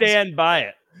 I stand by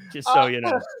it. Just so you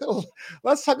know.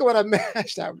 Let's talk about a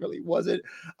match that really wasn't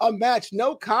a match.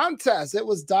 No contest. It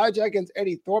was Dijak against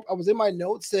Eddie Thorpe. I was in my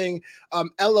notes saying,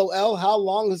 LOL, how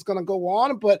long is going to go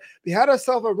on? But we had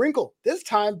ourselves a wrinkle. This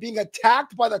time being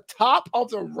attacked by the top of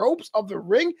the ropes of the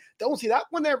ring. Don't see that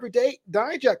one every day.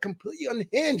 Dijak completely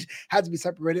unhinged. Had to be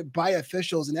separated by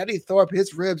officials. And Eddie Thorpe,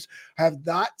 his ribs have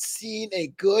not seen a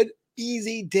good,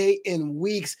 easy day in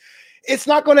weeks. It's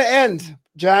not going to end,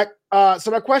 Jack.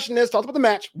 So my question is, talk about the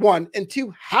match, 1, and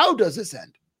 2, how does this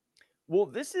end? Well,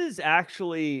 this is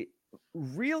actually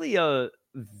really a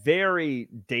very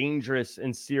dangerous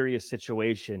and serious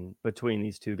situation between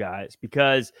these two guys,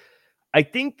 because I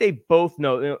think they both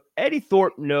know, Eddie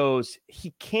Thorpe knows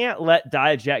he can't let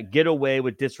Dijak get away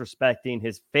with disrespecting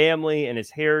his family and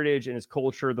his heritage and his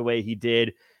culture the way he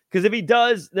did. Because if he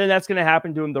does, then that's going to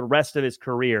happen to him the rest of his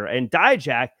career. And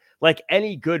Dijak, like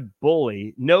any good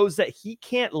bully, knows that he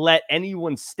can't let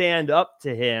anyone stand up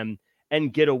to him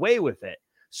and get away with it.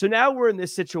 So now we're in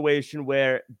this situation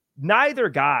where neither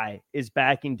guy is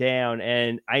backing down.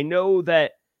 And I know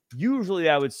that usually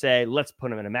I would say, let's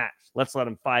put him in a match. Let's let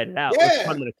him fight it out. Yeah. Let's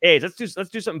put him in a cage. Let's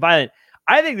do something violent.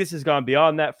 I think this has gone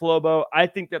beyond that, Flobo. I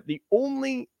think that the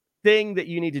only thing that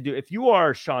you need to do, if you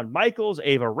are Shawn Michaels,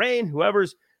 Ava Raine,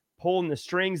 whoever's pulling the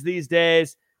strings these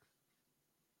days,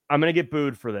 I'm going to get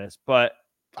booed for this, but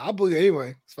I'll boo you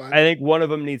anyway. It's fine. I think one of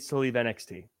them needs to leave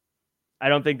NXT. I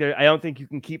don't think you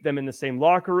can keep them in the same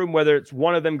locker room, whether it's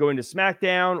one of them going to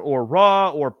SmackDown or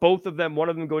Raw or both of them, one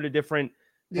of them going to different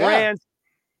brands.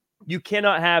 You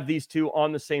cannot have these two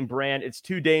on the same brand. It's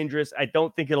too dangerous. I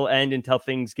don't think it'll end until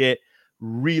things get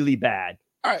really bad.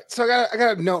 All right, so I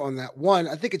got a note on that. 1,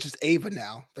 I think it's just Ava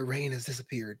now. The Rain has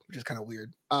disappeared, which is kind of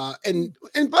weird. And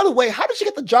by the way, how did she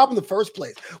get the job in the first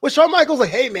place? Was Shawn Michaels like,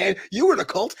 hey man, you were in a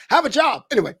cult, have a job?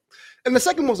 Anyway, and the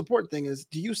second most important thing is,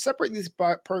 do you separate these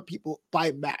per people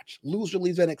by match? Loser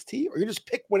leaves NXT, or you just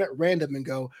pick one at random and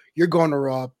go, you're going to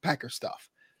Raw, pack your stuff?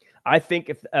 I think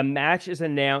if a match is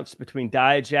announced between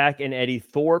Dijak and Eddie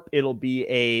Thorpe, it'll be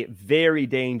a very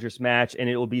dangerous match, and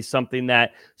it will be something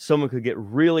that someone could get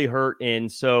really hurt in.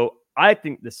 So I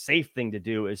think the safe thing to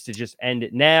do is to just end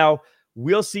it now.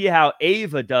 We'll see how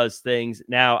Ava does things.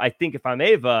 Now, I think if I'm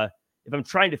Ava, if I'm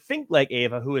trying to think like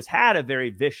Ava, who has had a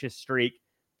very vicious streak,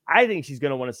 I think she's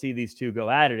going to want to see these two go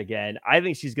at it again. I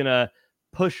think she's going to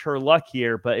push her luck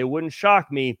here, but it wouldn't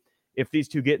shock me if these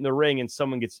two get in the ring and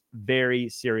someone gets very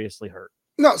seriously hurt.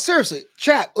 No, seriously,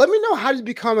 chat, let me know how you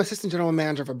become assistant general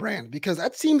manager of a brand, because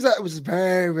that seems that it was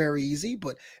very, very easy,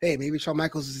 but hey, maybe Shawn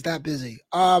Michaels is that busy.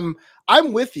 I'm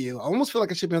with you. I almost feel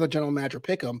like I should be another general manager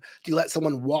pick 'em. Do you let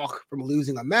someone walk from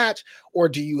losing a match, or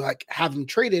do you like have them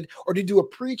traded, or do you do a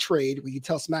pre-trade where you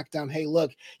tell SmackDown, hey,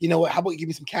 look, you know what, how about you give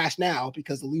me some cash now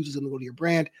because the loser's going to go to your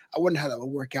brand? I wonder how that would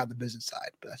work out on the business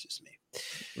side, but that's just me.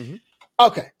 Mm-hmm.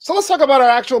 Okay, so let's talk about our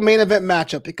actual main event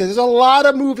matchup, because there's a lot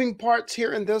of moving parts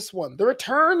here in this one. The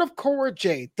return of Cora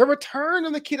Jade, the return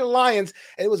of Nikita Lyons,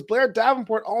 and it was Blair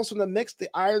Davenport also in the mix, the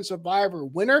Iron Survivor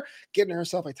winner, getting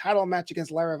herself a title match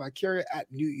against Lyra Valkyria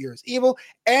at New Year's Evil,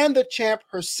 and the champ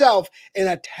herself in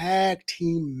a tag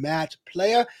team match,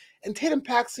 Playa and Tatum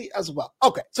Paxley as well.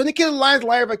 Okay, so Nikita Lyons,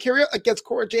 Lyra Valkyria against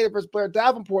Cora Jade versus Blair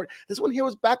Davenport. This one here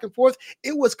was back and forth.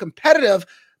 It was competitive.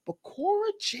 But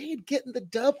Cora Jade getting the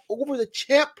dub over the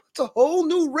champ puts a whole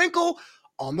new wrinkle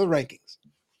on the rankings.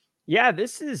 Yeah,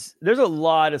 there's a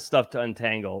lot of stuff to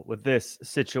untangle with this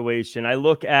situation. I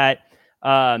look at,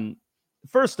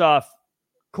 first off,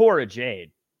 Cora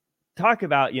Jade. We talk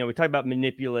about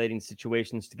manipulating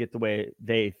situations to get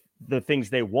the things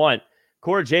they want.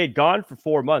 Cora Jade gone for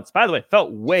 4 months. By the way,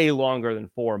 felt way longer than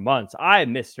 4 months. I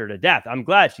missed her to death. I'm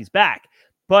glad she's back.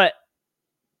 But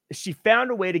she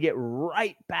found a way to get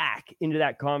right back into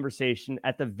that conversation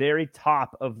at the very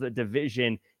top of the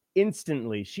division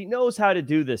instantly. She knows how to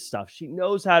do this stuff. She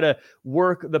knows how to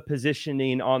work the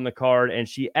positioning on the card, and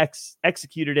she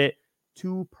executed it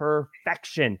to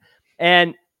perfection.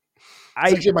 And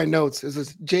it's actually my notes. This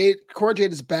is Cora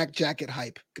Jade is back, jacket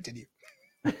hype. Continue.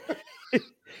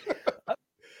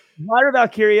 Lyra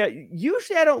Valkyria,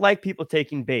 usually I don't like people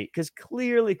taking bait because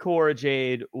clearly Cora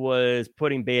Jade was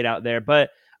putting bait out there, but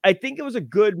I think it was a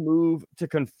good move to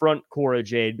confront Cora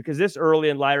Jade because this early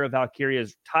in Lyra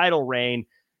Valkyria's title reign,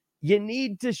 you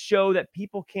need to show that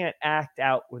people can't act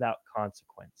out without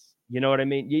consequence. You know what I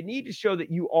mean? You need to show that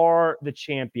you are the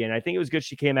champion. I think it was good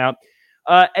she came out.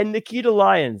 And Nikita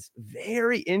Lyons,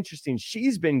 very interesting.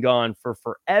 She's been gone for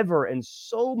forever, and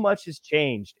so much has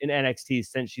changed in NXT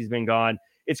since she's been gone.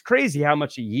 It's crazy how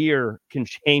much a year can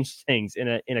change things in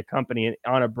a company and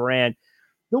on a brand.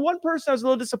 The one person I was a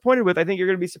little disappointed with, I think you're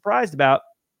going to be surprised about,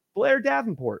 Blair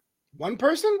Davenport. One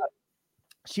person?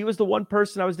 She was the one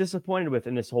person I was disappointed with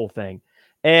in this whole thing.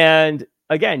 And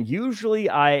again, usually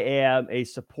I am a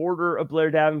supporter of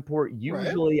Blair Davenport.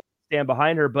 Usually I stand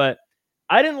behind her, but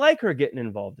I didn't like her getting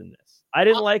involved in this. I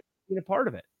didn't like being a part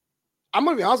of it. I'm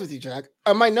going to be honest with you, Jack.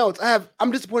 On my notes,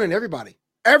 I'm disappointed in everybody.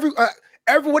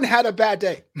 Everyone had a bad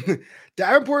day.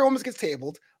 Davenport almost gets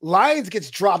tabled. Lyons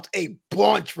gets dropped a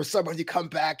bunch for somebody to come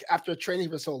back after training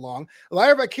for so long.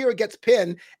 Lyra Valkyria gets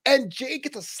pinned, and Jay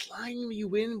gets a slimy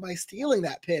win by stealing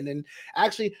that pin. And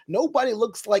actually, nobody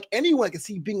looks like anyone can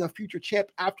see being a future champ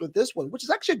after this one, which is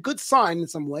actually a good sign in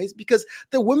some ways because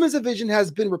the women's division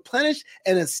has been replenished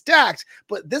and is stacked.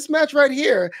 But this match right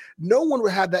here, no one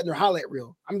would have that in their highlight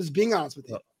reel. I'm just being honest with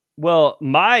you. Well,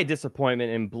 my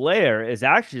disappointment in Blair is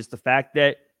actually just the fact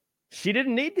that she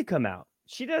didn't need to come out.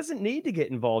 She doesn't need to get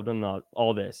involved in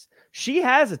all this. She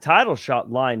has a title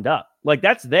shot lined up. Like,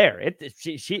 that's there.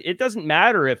 It doesn't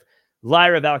matter if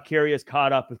Lyra Valkyria is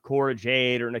caught up with Cora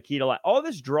Jade or Nikita. All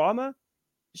this drama,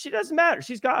 she doesn't matter.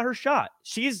 She's got her shot.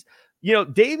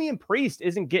 Damian Priest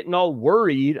isn't getting all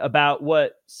worried about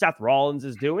what Seth Rollins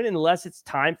is doing unless it's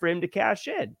time for him to cash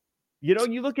in.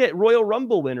 You look at Royal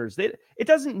Rumble winners. It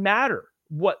doesn't matter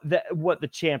what the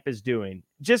champ is doing.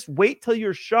 Just wait till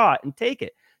you're shot and take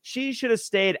it. She should have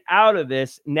stayed out of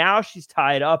this. Now she's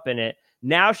tied up in it.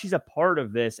 Now she's a part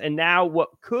of this. And now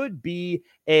what could be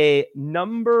a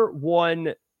number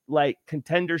one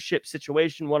contendership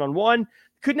situation one-on-one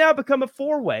could now become a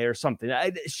four-way or something.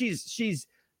 She's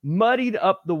muddied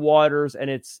up the waters,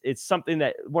 and it's something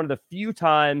that one of the few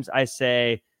times I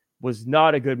say was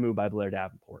not a good move by Blair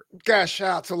Davenport. Gosh, shout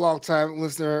out to a long-time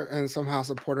listener and somehow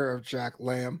supporter of Jack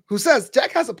Lamb, who says,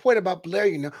 Jack has a point about Blair.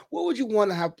 What would you want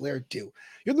to have Blair do?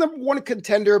 You're the number one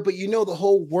contender, but the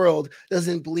whole world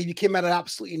doesn't believe you came out of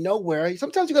absolutely nowhere.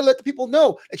 Sometimes you got to let the people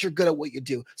know that you're good at what you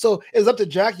do. So it's up to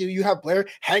Jack. You have Blair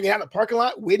hanging out in the parking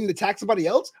lot waiting to attack somebody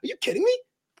else? Are you kidding me?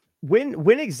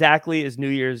 When exactly is New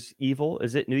Year's Evil?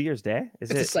 Is it New Year's Day?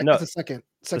 It's the second.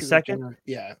 Second?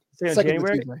 Yeah. Second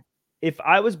January? If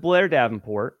I was Blair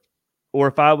Davenport, or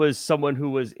if I was someone who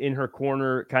was in her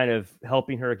corner kind of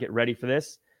helping her get ready for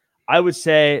this, I would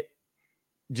say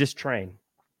just train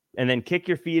and then kick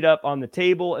your feet up on the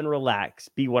table and relax.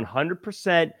 Be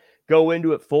 100%, go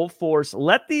into it full force.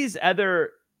 Let these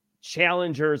other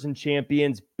challengers and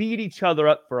champions beat each other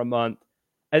up for a month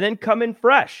and then come in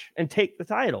fresh and take the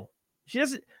title.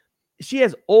 She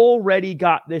has already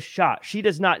got this shot. She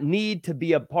does not need to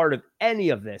be a part of any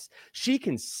of this. She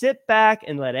can sit back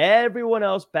and let everyone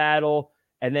else battle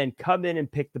and then come in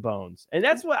and pick the bones. And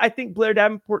that's what I think Blair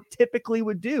Davenport typically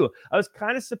would do. I was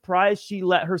kind of surprised she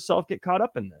let herself get caught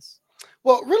up in this.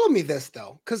 Well, riddle me this,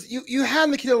 though, because you had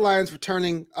Nikita Lyons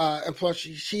returning, and plus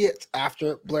she hits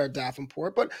after Blair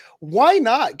Davenport, but why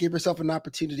not give yourself an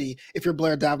opportunity, if you're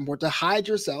Blair Davenport, to hide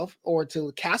yourself or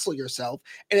to castle yourself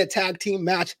in a tag team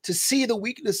match to see the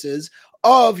weaknesses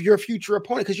of your future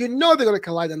opponent, because they're going to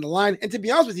collide down the line. And to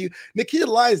be honest with you, Nikita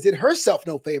Lyons did herself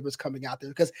no favors coming out there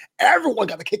because everyone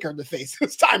got to kick her in the face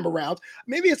this time around.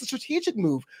 Maybe it's a strategic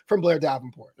move from Blair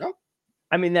Davenport, no?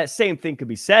 I mean, that same thing could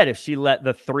be said if she let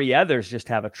the three others just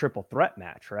have a triple threat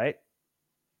match, right?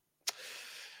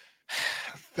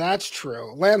 That's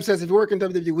true. Lamb says, if you work in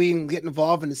WWE and get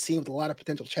involved in the scene with a lot of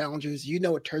potential challengers,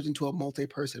 it turns into a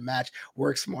multi-person match.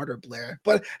 Work smarter, Blair.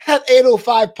 But have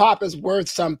 805 Pop is worth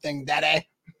something, Daddy.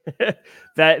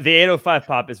 That the 805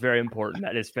 pop is very important.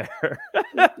 That is fair.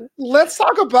 Let's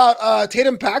talk about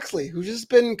Tatum Paxley, who's just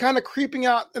been kind of creeping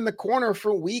out in the corner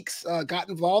for weeks. Got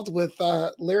involved with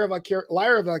Lyra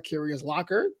Valkyria's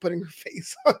locker, putting her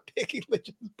face on Becky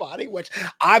Lynch's body, which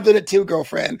I've done it too,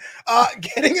 girlfriend.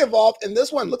 Getting involved in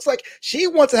this one. Looks like she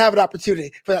wants to have an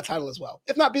opportunity for that title as well,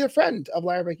 if not be a friend of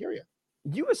Lyra Valkyria.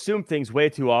 You assume things way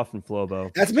too often,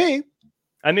 Flobo. That's me.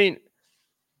 I mean,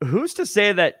 who's to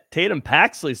say that Tatum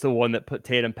Paxley's the one that put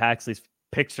Tatum Paxley's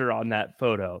picture on that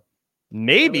photo?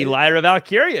 Maybe Really? Lyra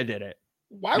Valkyria did it.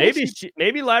 Why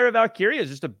Maybe Lyra Valkyria is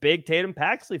just a big Tatum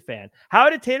Paxley fan. How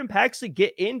did Tatum Paxley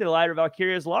get into Lyra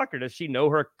Valkyria's locker? Does she know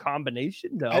her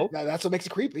combination? No. That's what makes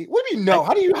it creepy. What do you know?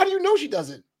 How do you know she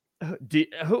doesn't?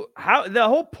 How the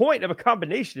whole point of a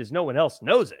combination is no one else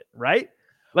knows it, right?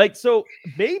 Like, so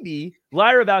maybe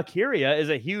Lyra Valkyria is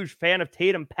a huge fan of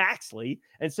Tatum Paxley,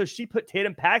 and so she put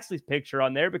Tatum Paxley's picture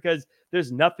on there because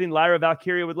there's nothing Lyra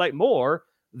Valkyria would like more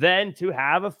than to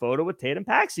have a photo with Tatum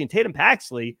Paxley. And Tatum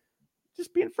Paxley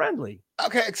just being friendly.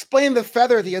 Okay, explain the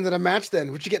feather at the end of the match then.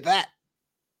 Where'd you get that?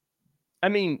 I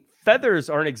mean, feathers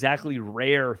aren't exactly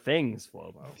rare things,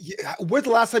 Flobo. Yeah, where's the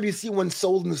last time you see one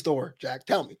sold in the store, Jack?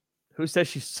 Tell me. Who says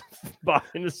she's bought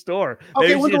in the store?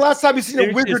 Okay, when's the last time you seen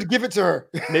a wizard give it to her?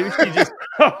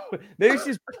 Maybe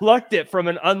she's plucked it from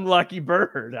an unlucky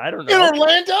bird. I don't know. In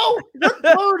Orlando? What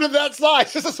bird of that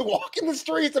size just walking the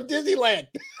streets of Disneyland?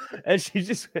 And she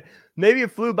just, maybe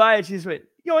it flew by and she just went,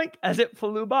 yoink, as it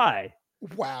flew by.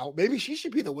 Wow, maybe she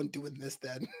should be the one doing this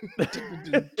then.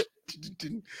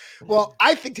 Well,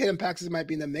 I think Tatum Paxley might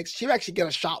be in the mix. She actually get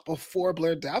a shot before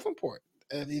Blair Davenport.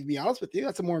 To be honest with you,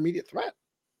 that's a more immediate threat.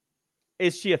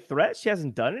 Is she a threat? She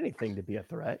hasn't done anything to be a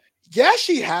threat. Yeah,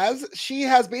 she has. She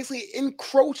has basically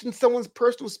encroached in someone's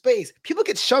personal space. People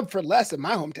get shoved for less in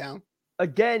my hometown.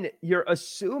 Again, you're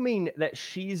assuming that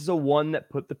she's the one that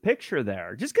put the picture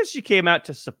there. Just because she came out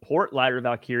to support Lyra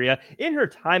Valkyria in her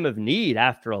time of need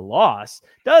after a loss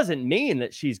doesn't mean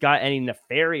that she's got any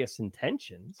nefarious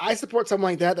intentions. I support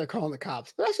someone like that. They're calling the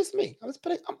cops. But that's just me. I'm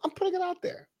putting it out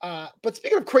there. But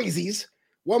speaking of crazies,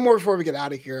 one more before we get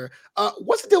out of here.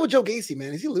 What's the deal with Joe Gacy,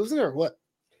 man? Is he losing or what?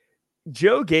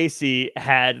 Joe Gacy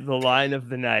had the line of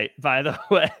the night, by the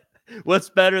way. What's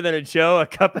better than a Joe? A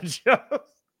cup of Joe?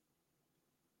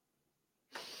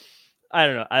 I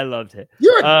don't know. I loved it.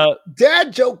 You're a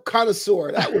dad joke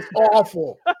connoisseur. That was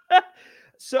awful.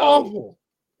 So awful.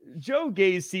 Joe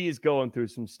Gacy is going through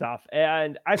some stuff,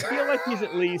 and I feel like he's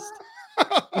at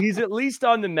least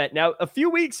on the Met. Now, a few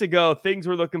weeks ago, things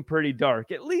were looking pretty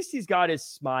dark. At least he's got his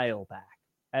smile back,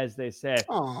 as they say.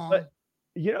 Aww. But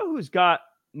you know who's got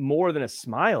more than a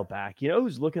smile back? You know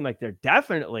who's looking like they're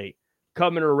definitely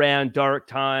coming around dark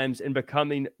times and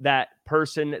becoming that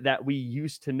person that we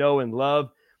used to know and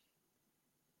love?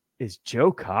 Is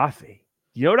Joe Coffey.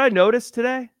 You know what I noticed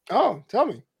today? Oh, tell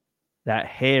me. That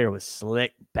hair was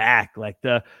slicked back like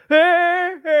the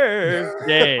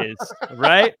days,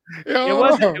 right?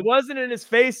 It wasn't in his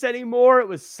face anymore. It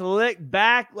was slicked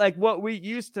back like what we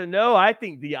used to know. I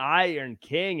think the Iron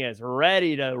King is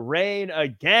ready to reign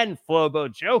again,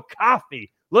 Flobo. Joe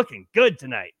Coffey looking good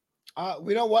tonight.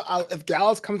 You know what? If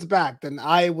Gallus comes back, then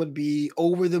I would be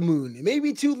over the moon. It may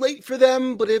be too late for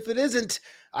them, but if it isn't,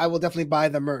 I will definitely buy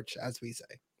the merch, as we say.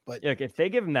 But look, if they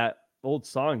give him that old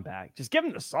song back, just give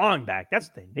him the song back. That's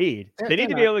what they need. They need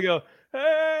to be able to go,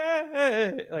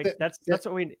 hey. Like that's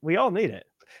what we all need it.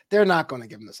 They're not going to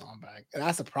give him the song back, and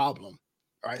that's a problem.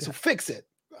 All right, so fix it.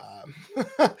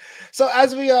 So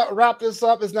as we wrap this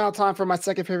up, it's now time for my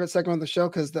second favorite segment of the show,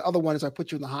 because the other one is I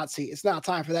put you in the hot seat. It's now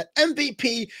time for that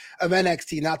MVP of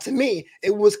NXT. Now, to me,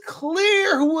 it was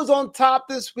clear who was on top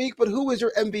this week, but who is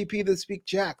your MVP this week,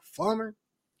 Jack Farmer?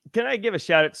 Can I give a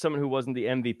shout out to someone who wasn't the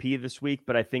MVP this week,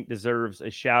 but I think deserves a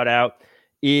shout out?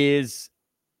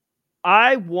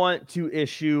 I want to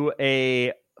issue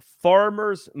a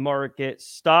farmers market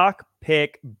stock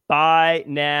pick buy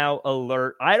now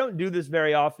alert. I don't do this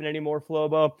very often anymore,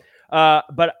 Flobo,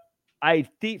 but I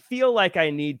feel like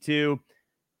I need to.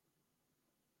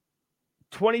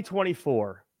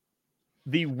 2024,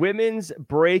 the women's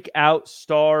breakout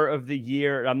star of the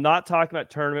year. I'm not talking about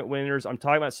tournament winners. I'm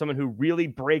talking about someone who really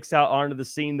breaks out onto the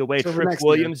scene the way Trick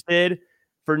Williams did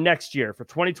for next year, for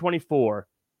 2024.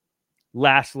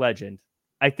 Lash Legend.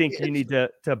 I think you need to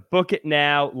book it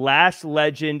now. Lash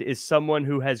Legend is someone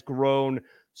who has grown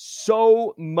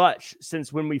so much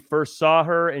since when we first saw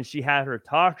her and she had her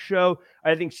talk show.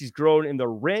 I think she's grown in the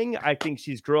ring. I think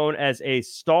she's grown as a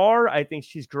star. I think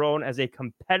she's grown as a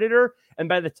competitor. And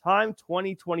by the time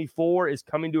 2024 is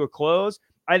coming to a close,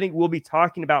 I think we'll be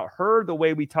talking about her the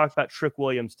way we talked about Trick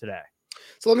Williams today.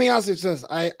 So let me ask you this.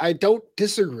 I don't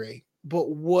disagree, but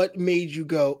what made you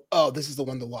go, oh, this is the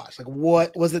one to watch? Like,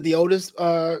 what was it? The Otis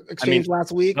exchange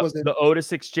last week? Was it the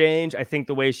Otis exchange? I think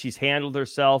the way she's handled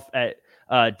herself at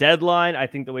Deadline. I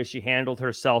think the way she handled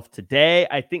herself today.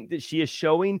 I think that she is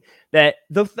showing that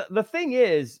the thing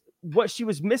is, what she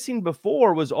was missing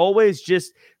before was always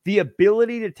just the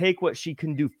ability to take what she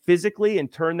can do physically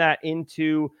and turn that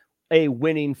into a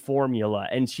winning formula.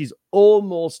 And she's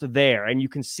almost there. And you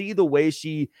can see the way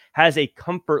she has a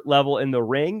comfort level in the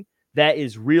ring that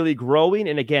is really growing.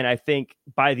 And again, I think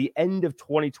by the end of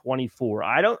 2024,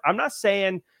 I'm not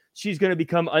saying she's going to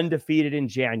become undefeated in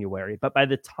January, but by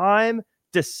the time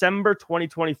December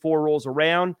 2024 rolls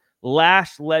around,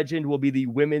 Lash Legend will be the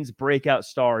women's breakout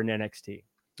star in NXT.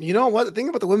 You know what? The thing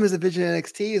about the women's division in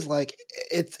NXT is like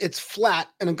it's flat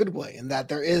in a good way, in that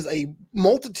there is a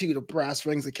multitude of brass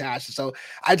rings of cash. So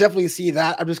I definitely see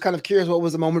that. I'm just kind of curious, what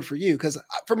was the moment for you? Because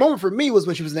for a moment for me was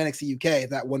when she was in NXT UK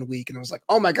that 1 week, and I was like,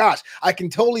 oh my gosh, I can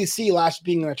totally see Lash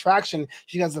being an attraction.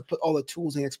 She has to put all the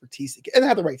tools and expertise and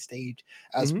have the right stage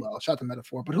as well. Shout out to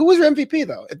Metaphor. But who was your MVP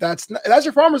though? If that's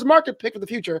your farmer's market pick for the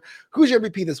future, who's your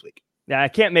MVP this week? Yeah, I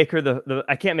can't make her the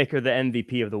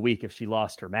MVP of the week if she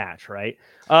lost her match, right?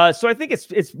 So I think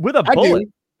it's with a bullet.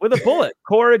 With a bullet,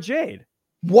 Cora Jade.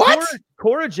 What?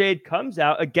 Cora Jade comes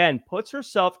out again, puts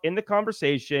herself in the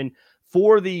conversation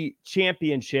for the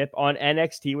championship on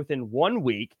NXT within 1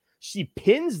 week. She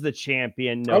pins the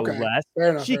champion, no less. Fair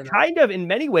enough, she kind of, in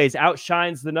many ways,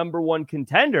 outshines the number one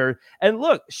contender. And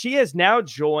look, she has now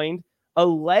joined a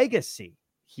legacy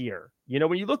here. You know,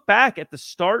 when you look back at the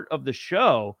start of the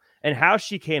show and how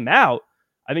she came out,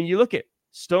 I mean, you look at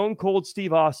Stone Cold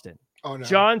Steve Austin,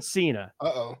 John Cena,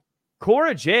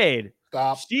 Cora Jade.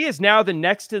 Stop. She is now the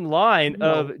next in line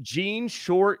of Jean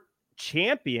Short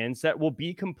champions that will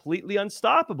be completely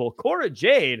unstoppable. Cora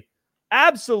Jade,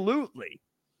 absolutely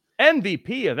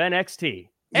MVP of NXT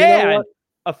and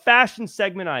a fashion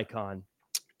segment icon.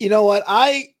 You know what?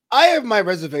 I have my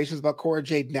reservations about Cora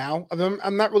Jade now.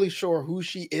 I'm not really sure who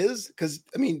she is, because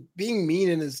I mean, being mean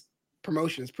in his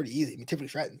promotion is pretty easy. I mean, Tiffany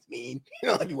Stratton's mean,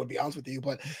 let me be honest with you.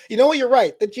 But you know what? You're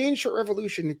right. The Jean Short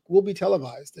Revolution will be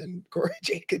televised, and Cora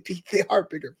Jade could be the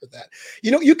heartbreaker for that.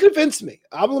 You convinced me.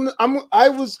 I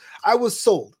was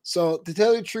sold. So to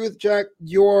tell you the truth, Jack,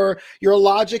 your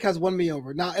logic has won me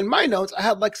over. Now, in my notes, I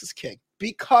had Lexis King,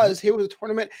 because here was a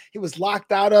tournament he was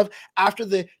locked out of after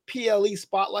the PLE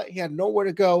spotlight. He had nowhere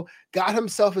to go, got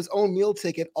himself his own meal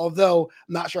ticket, although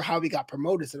I'm not sure how he got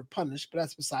promoted instead of punished, but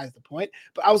that's besides the point.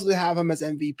 But I was going to have him as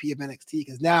MVP of NXT,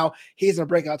 because now he's in a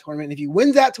breakout tournament. And if he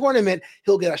wins that tournament,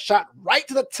 he'll get a shot right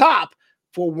to the top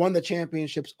for one of the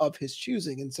championships of his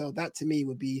choosing. And so that to me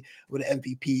would be what an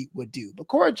MVP would do. But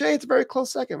Cora Jade's a very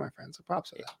close second, my friend. So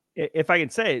props for that. If I can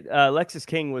say, Lexis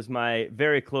King was my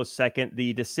very close second.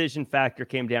 The decision factor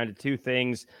came down to two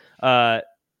things.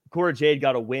 Cora Jade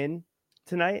got a win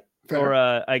tonight, or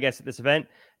I guess at this event,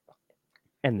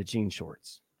 and the jean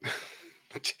shorts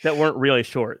that weren't really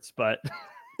shorts, but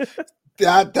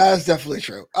that is definitely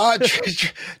true.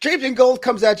 Draped in Gold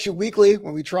comes at you weekly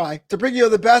when we try to bring you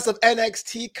the best of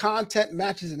NXT content,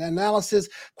 matches, and analysis.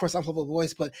 Of course, I'm Humble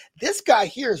Voice, but this guy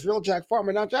here is Real Jack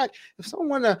Farmer. Now, Jack, if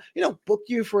someone want to, book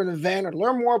you for an event or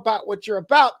learn more about what you're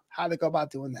about, how do they go about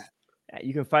doing that?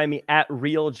 You can find me at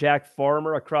Real Jack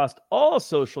Farmer across all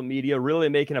social media, really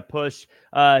making a push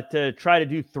to try to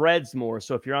do Threads more.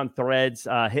 So if you're on Threads,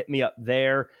 hit me up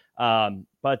there.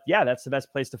 But yeah, that's the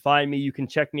best place to find me. You can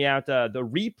check me out. The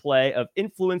replay of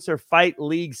Influencer Fight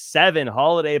League 7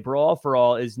 Holiday Brawl for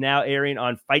All is now airing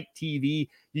on Fight TV.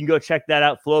 You can go check that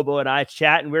out. Flobo and I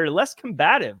chat, and we're less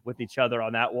combative with each other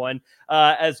on that one,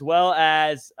 as well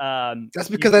as... that's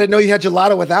because I didn't know you had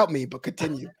gelato without me, but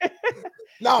continue.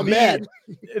 No, man.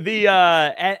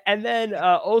 And then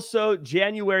also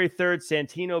January 3rd,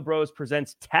 Santino Bros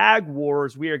presents Tag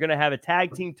Wars. We are going to have a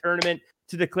tag team tournament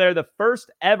to declare the first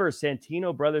ever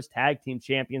Santino Brothers Tag Team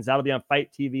Champions. That'll be on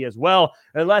Fight TV as well.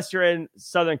 Unless you're in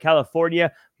Southern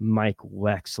California, Mike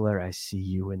Wexler, I see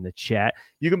you in the chat.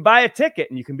 You can buy a ticket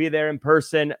and you can be there in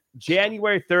person.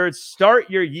 January 3rd, start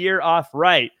your year off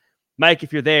right. Mike,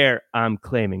 if you're there, I'm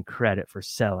claiming credit for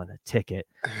selling a ticket.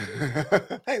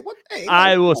 Hey,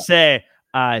 I will say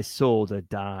I sold a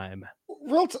dime.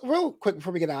 Real quick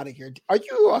before we get out of here, are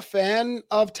you a fan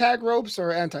of tag ropes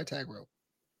or anti-tag rope?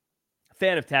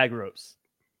 Fan of tag ropes.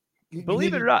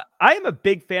 Believe it or not, I am a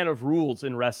big fan of rules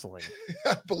in wrestling.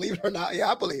 Believe it or not,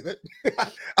 yeah, I believe it.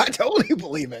 I totally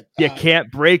believe it. You can't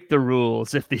break the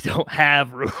rules if they don't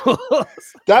have rules.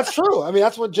 That's true. I mean,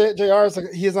 that's what JR is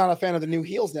like. He's not a fan of the new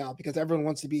heels now because everyone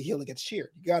wants to be a heel that gets cheered.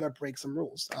 You got to break some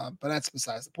rules. But that's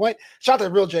besides the point. Shout out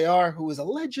to Real JR, who is a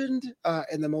legend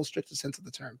in the most strictest sense of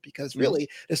the term, because really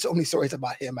there's so many stories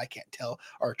about him I can't tell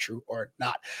are true or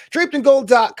not.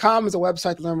 DrapedInGold.com is a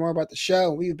website to learn more about the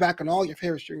show. We'll be back on all your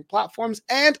favorite streaming platforms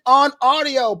and on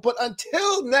audio. But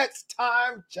until next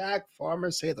time, Jack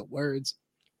Farmer, say the words.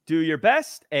 Do your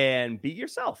best and be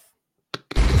yourself.